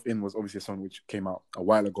 Tear Myself In was obviously a song which came out a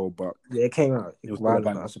while ago, but yeah, it came out a while ago.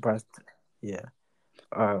 I was surprised. Yeah.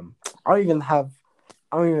 I don't even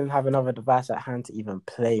have another device at hand to even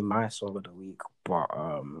play my song of the week, but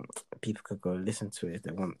people could go listen to it if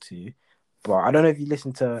they want to. But I don't know if you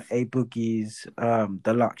listened to A Boogie's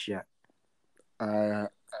Deluxe yet. I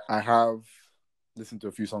have listened to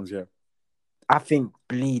a few songs, yeah. I think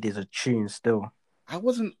Bleed is a tune still. That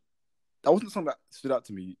wasn't a song that stood out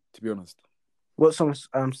to me, to be honest. What song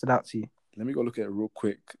stood out to you? Let me go look at it real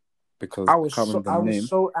quick because I was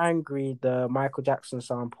so angry the Michael Jackson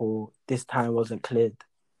sample this time wasn't cleared.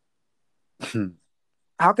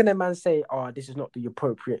 How can a man say, "Oh, this is not the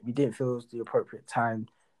appropriate"? We didn't feel it was the appropriate time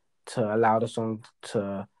to allow the song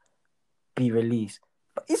to be released.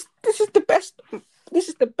 But this is the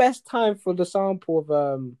best time for the sample of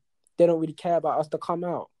They Don't Really Care About Us to come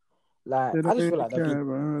out. Like I just feel like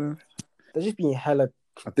they're just being hella.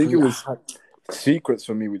 I think it was Secrets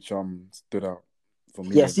for me, which stood out for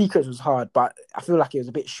me. Yeah, Secrets was hard, but I feel like it was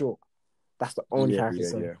a bit short. That's the only thing I can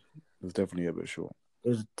say. Yeah, it was definitely a bit short.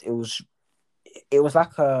 It was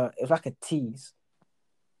like a tease.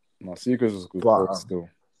 No, Secrets was good, but still.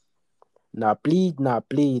 Bleed.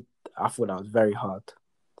 I thought that was very hard.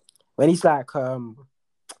 When he's like,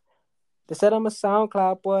 they said I'm a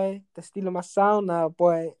SoundCloud boy. They're stealing my sound now,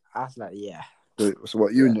 boy. I was like, yeah. So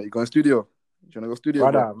what, you going studio? You want to go studio?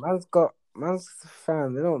 Brother, man's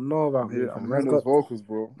fan. They don't know about me. I'm hearing those vocals,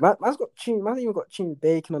 bro. Man's got tune. Man's even got tune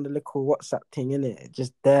bacon on the little WhatsApp thing, innit?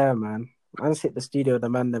 Just there, man. Man's hit the studio,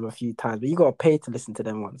 them a few times, but you got to pay to listen to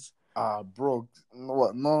them once. Bro.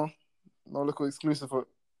 What? No little exclusive for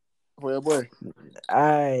your boy.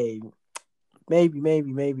 Maybe.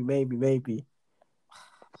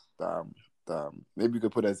 Damn. Maybe we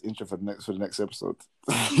could put that as intro for the next episode.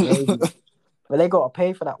 But they got to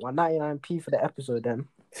pay for that one, 99p for the episode then.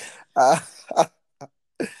 Ah, I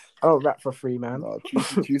don't rap for free, man. no,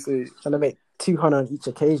 Tuesday. Trying to make 200 on each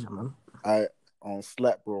occasion, man. On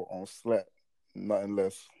Slack, bro. On Slack. Nothing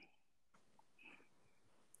less.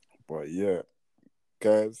 But yeah,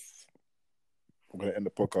 guys, I'm going to end the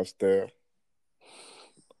podcast there.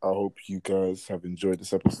 I hope you guys have enjoyed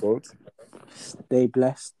this episode. Stay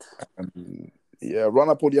blessed. And yeah, run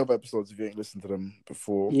up all the other episodes if you ain't listened to them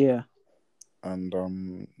before. Yeah.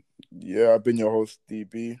 And yeah, I've been your host,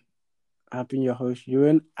 DB. I've been your host,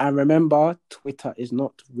 Ewan. And remember, Twitter is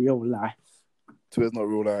not real life. Twitter's not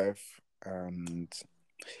real life. And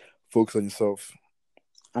focus on yourself.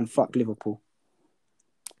 And fuck Liverpool.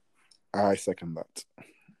 I second that.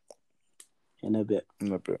 In a bit.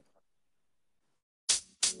 In a bit.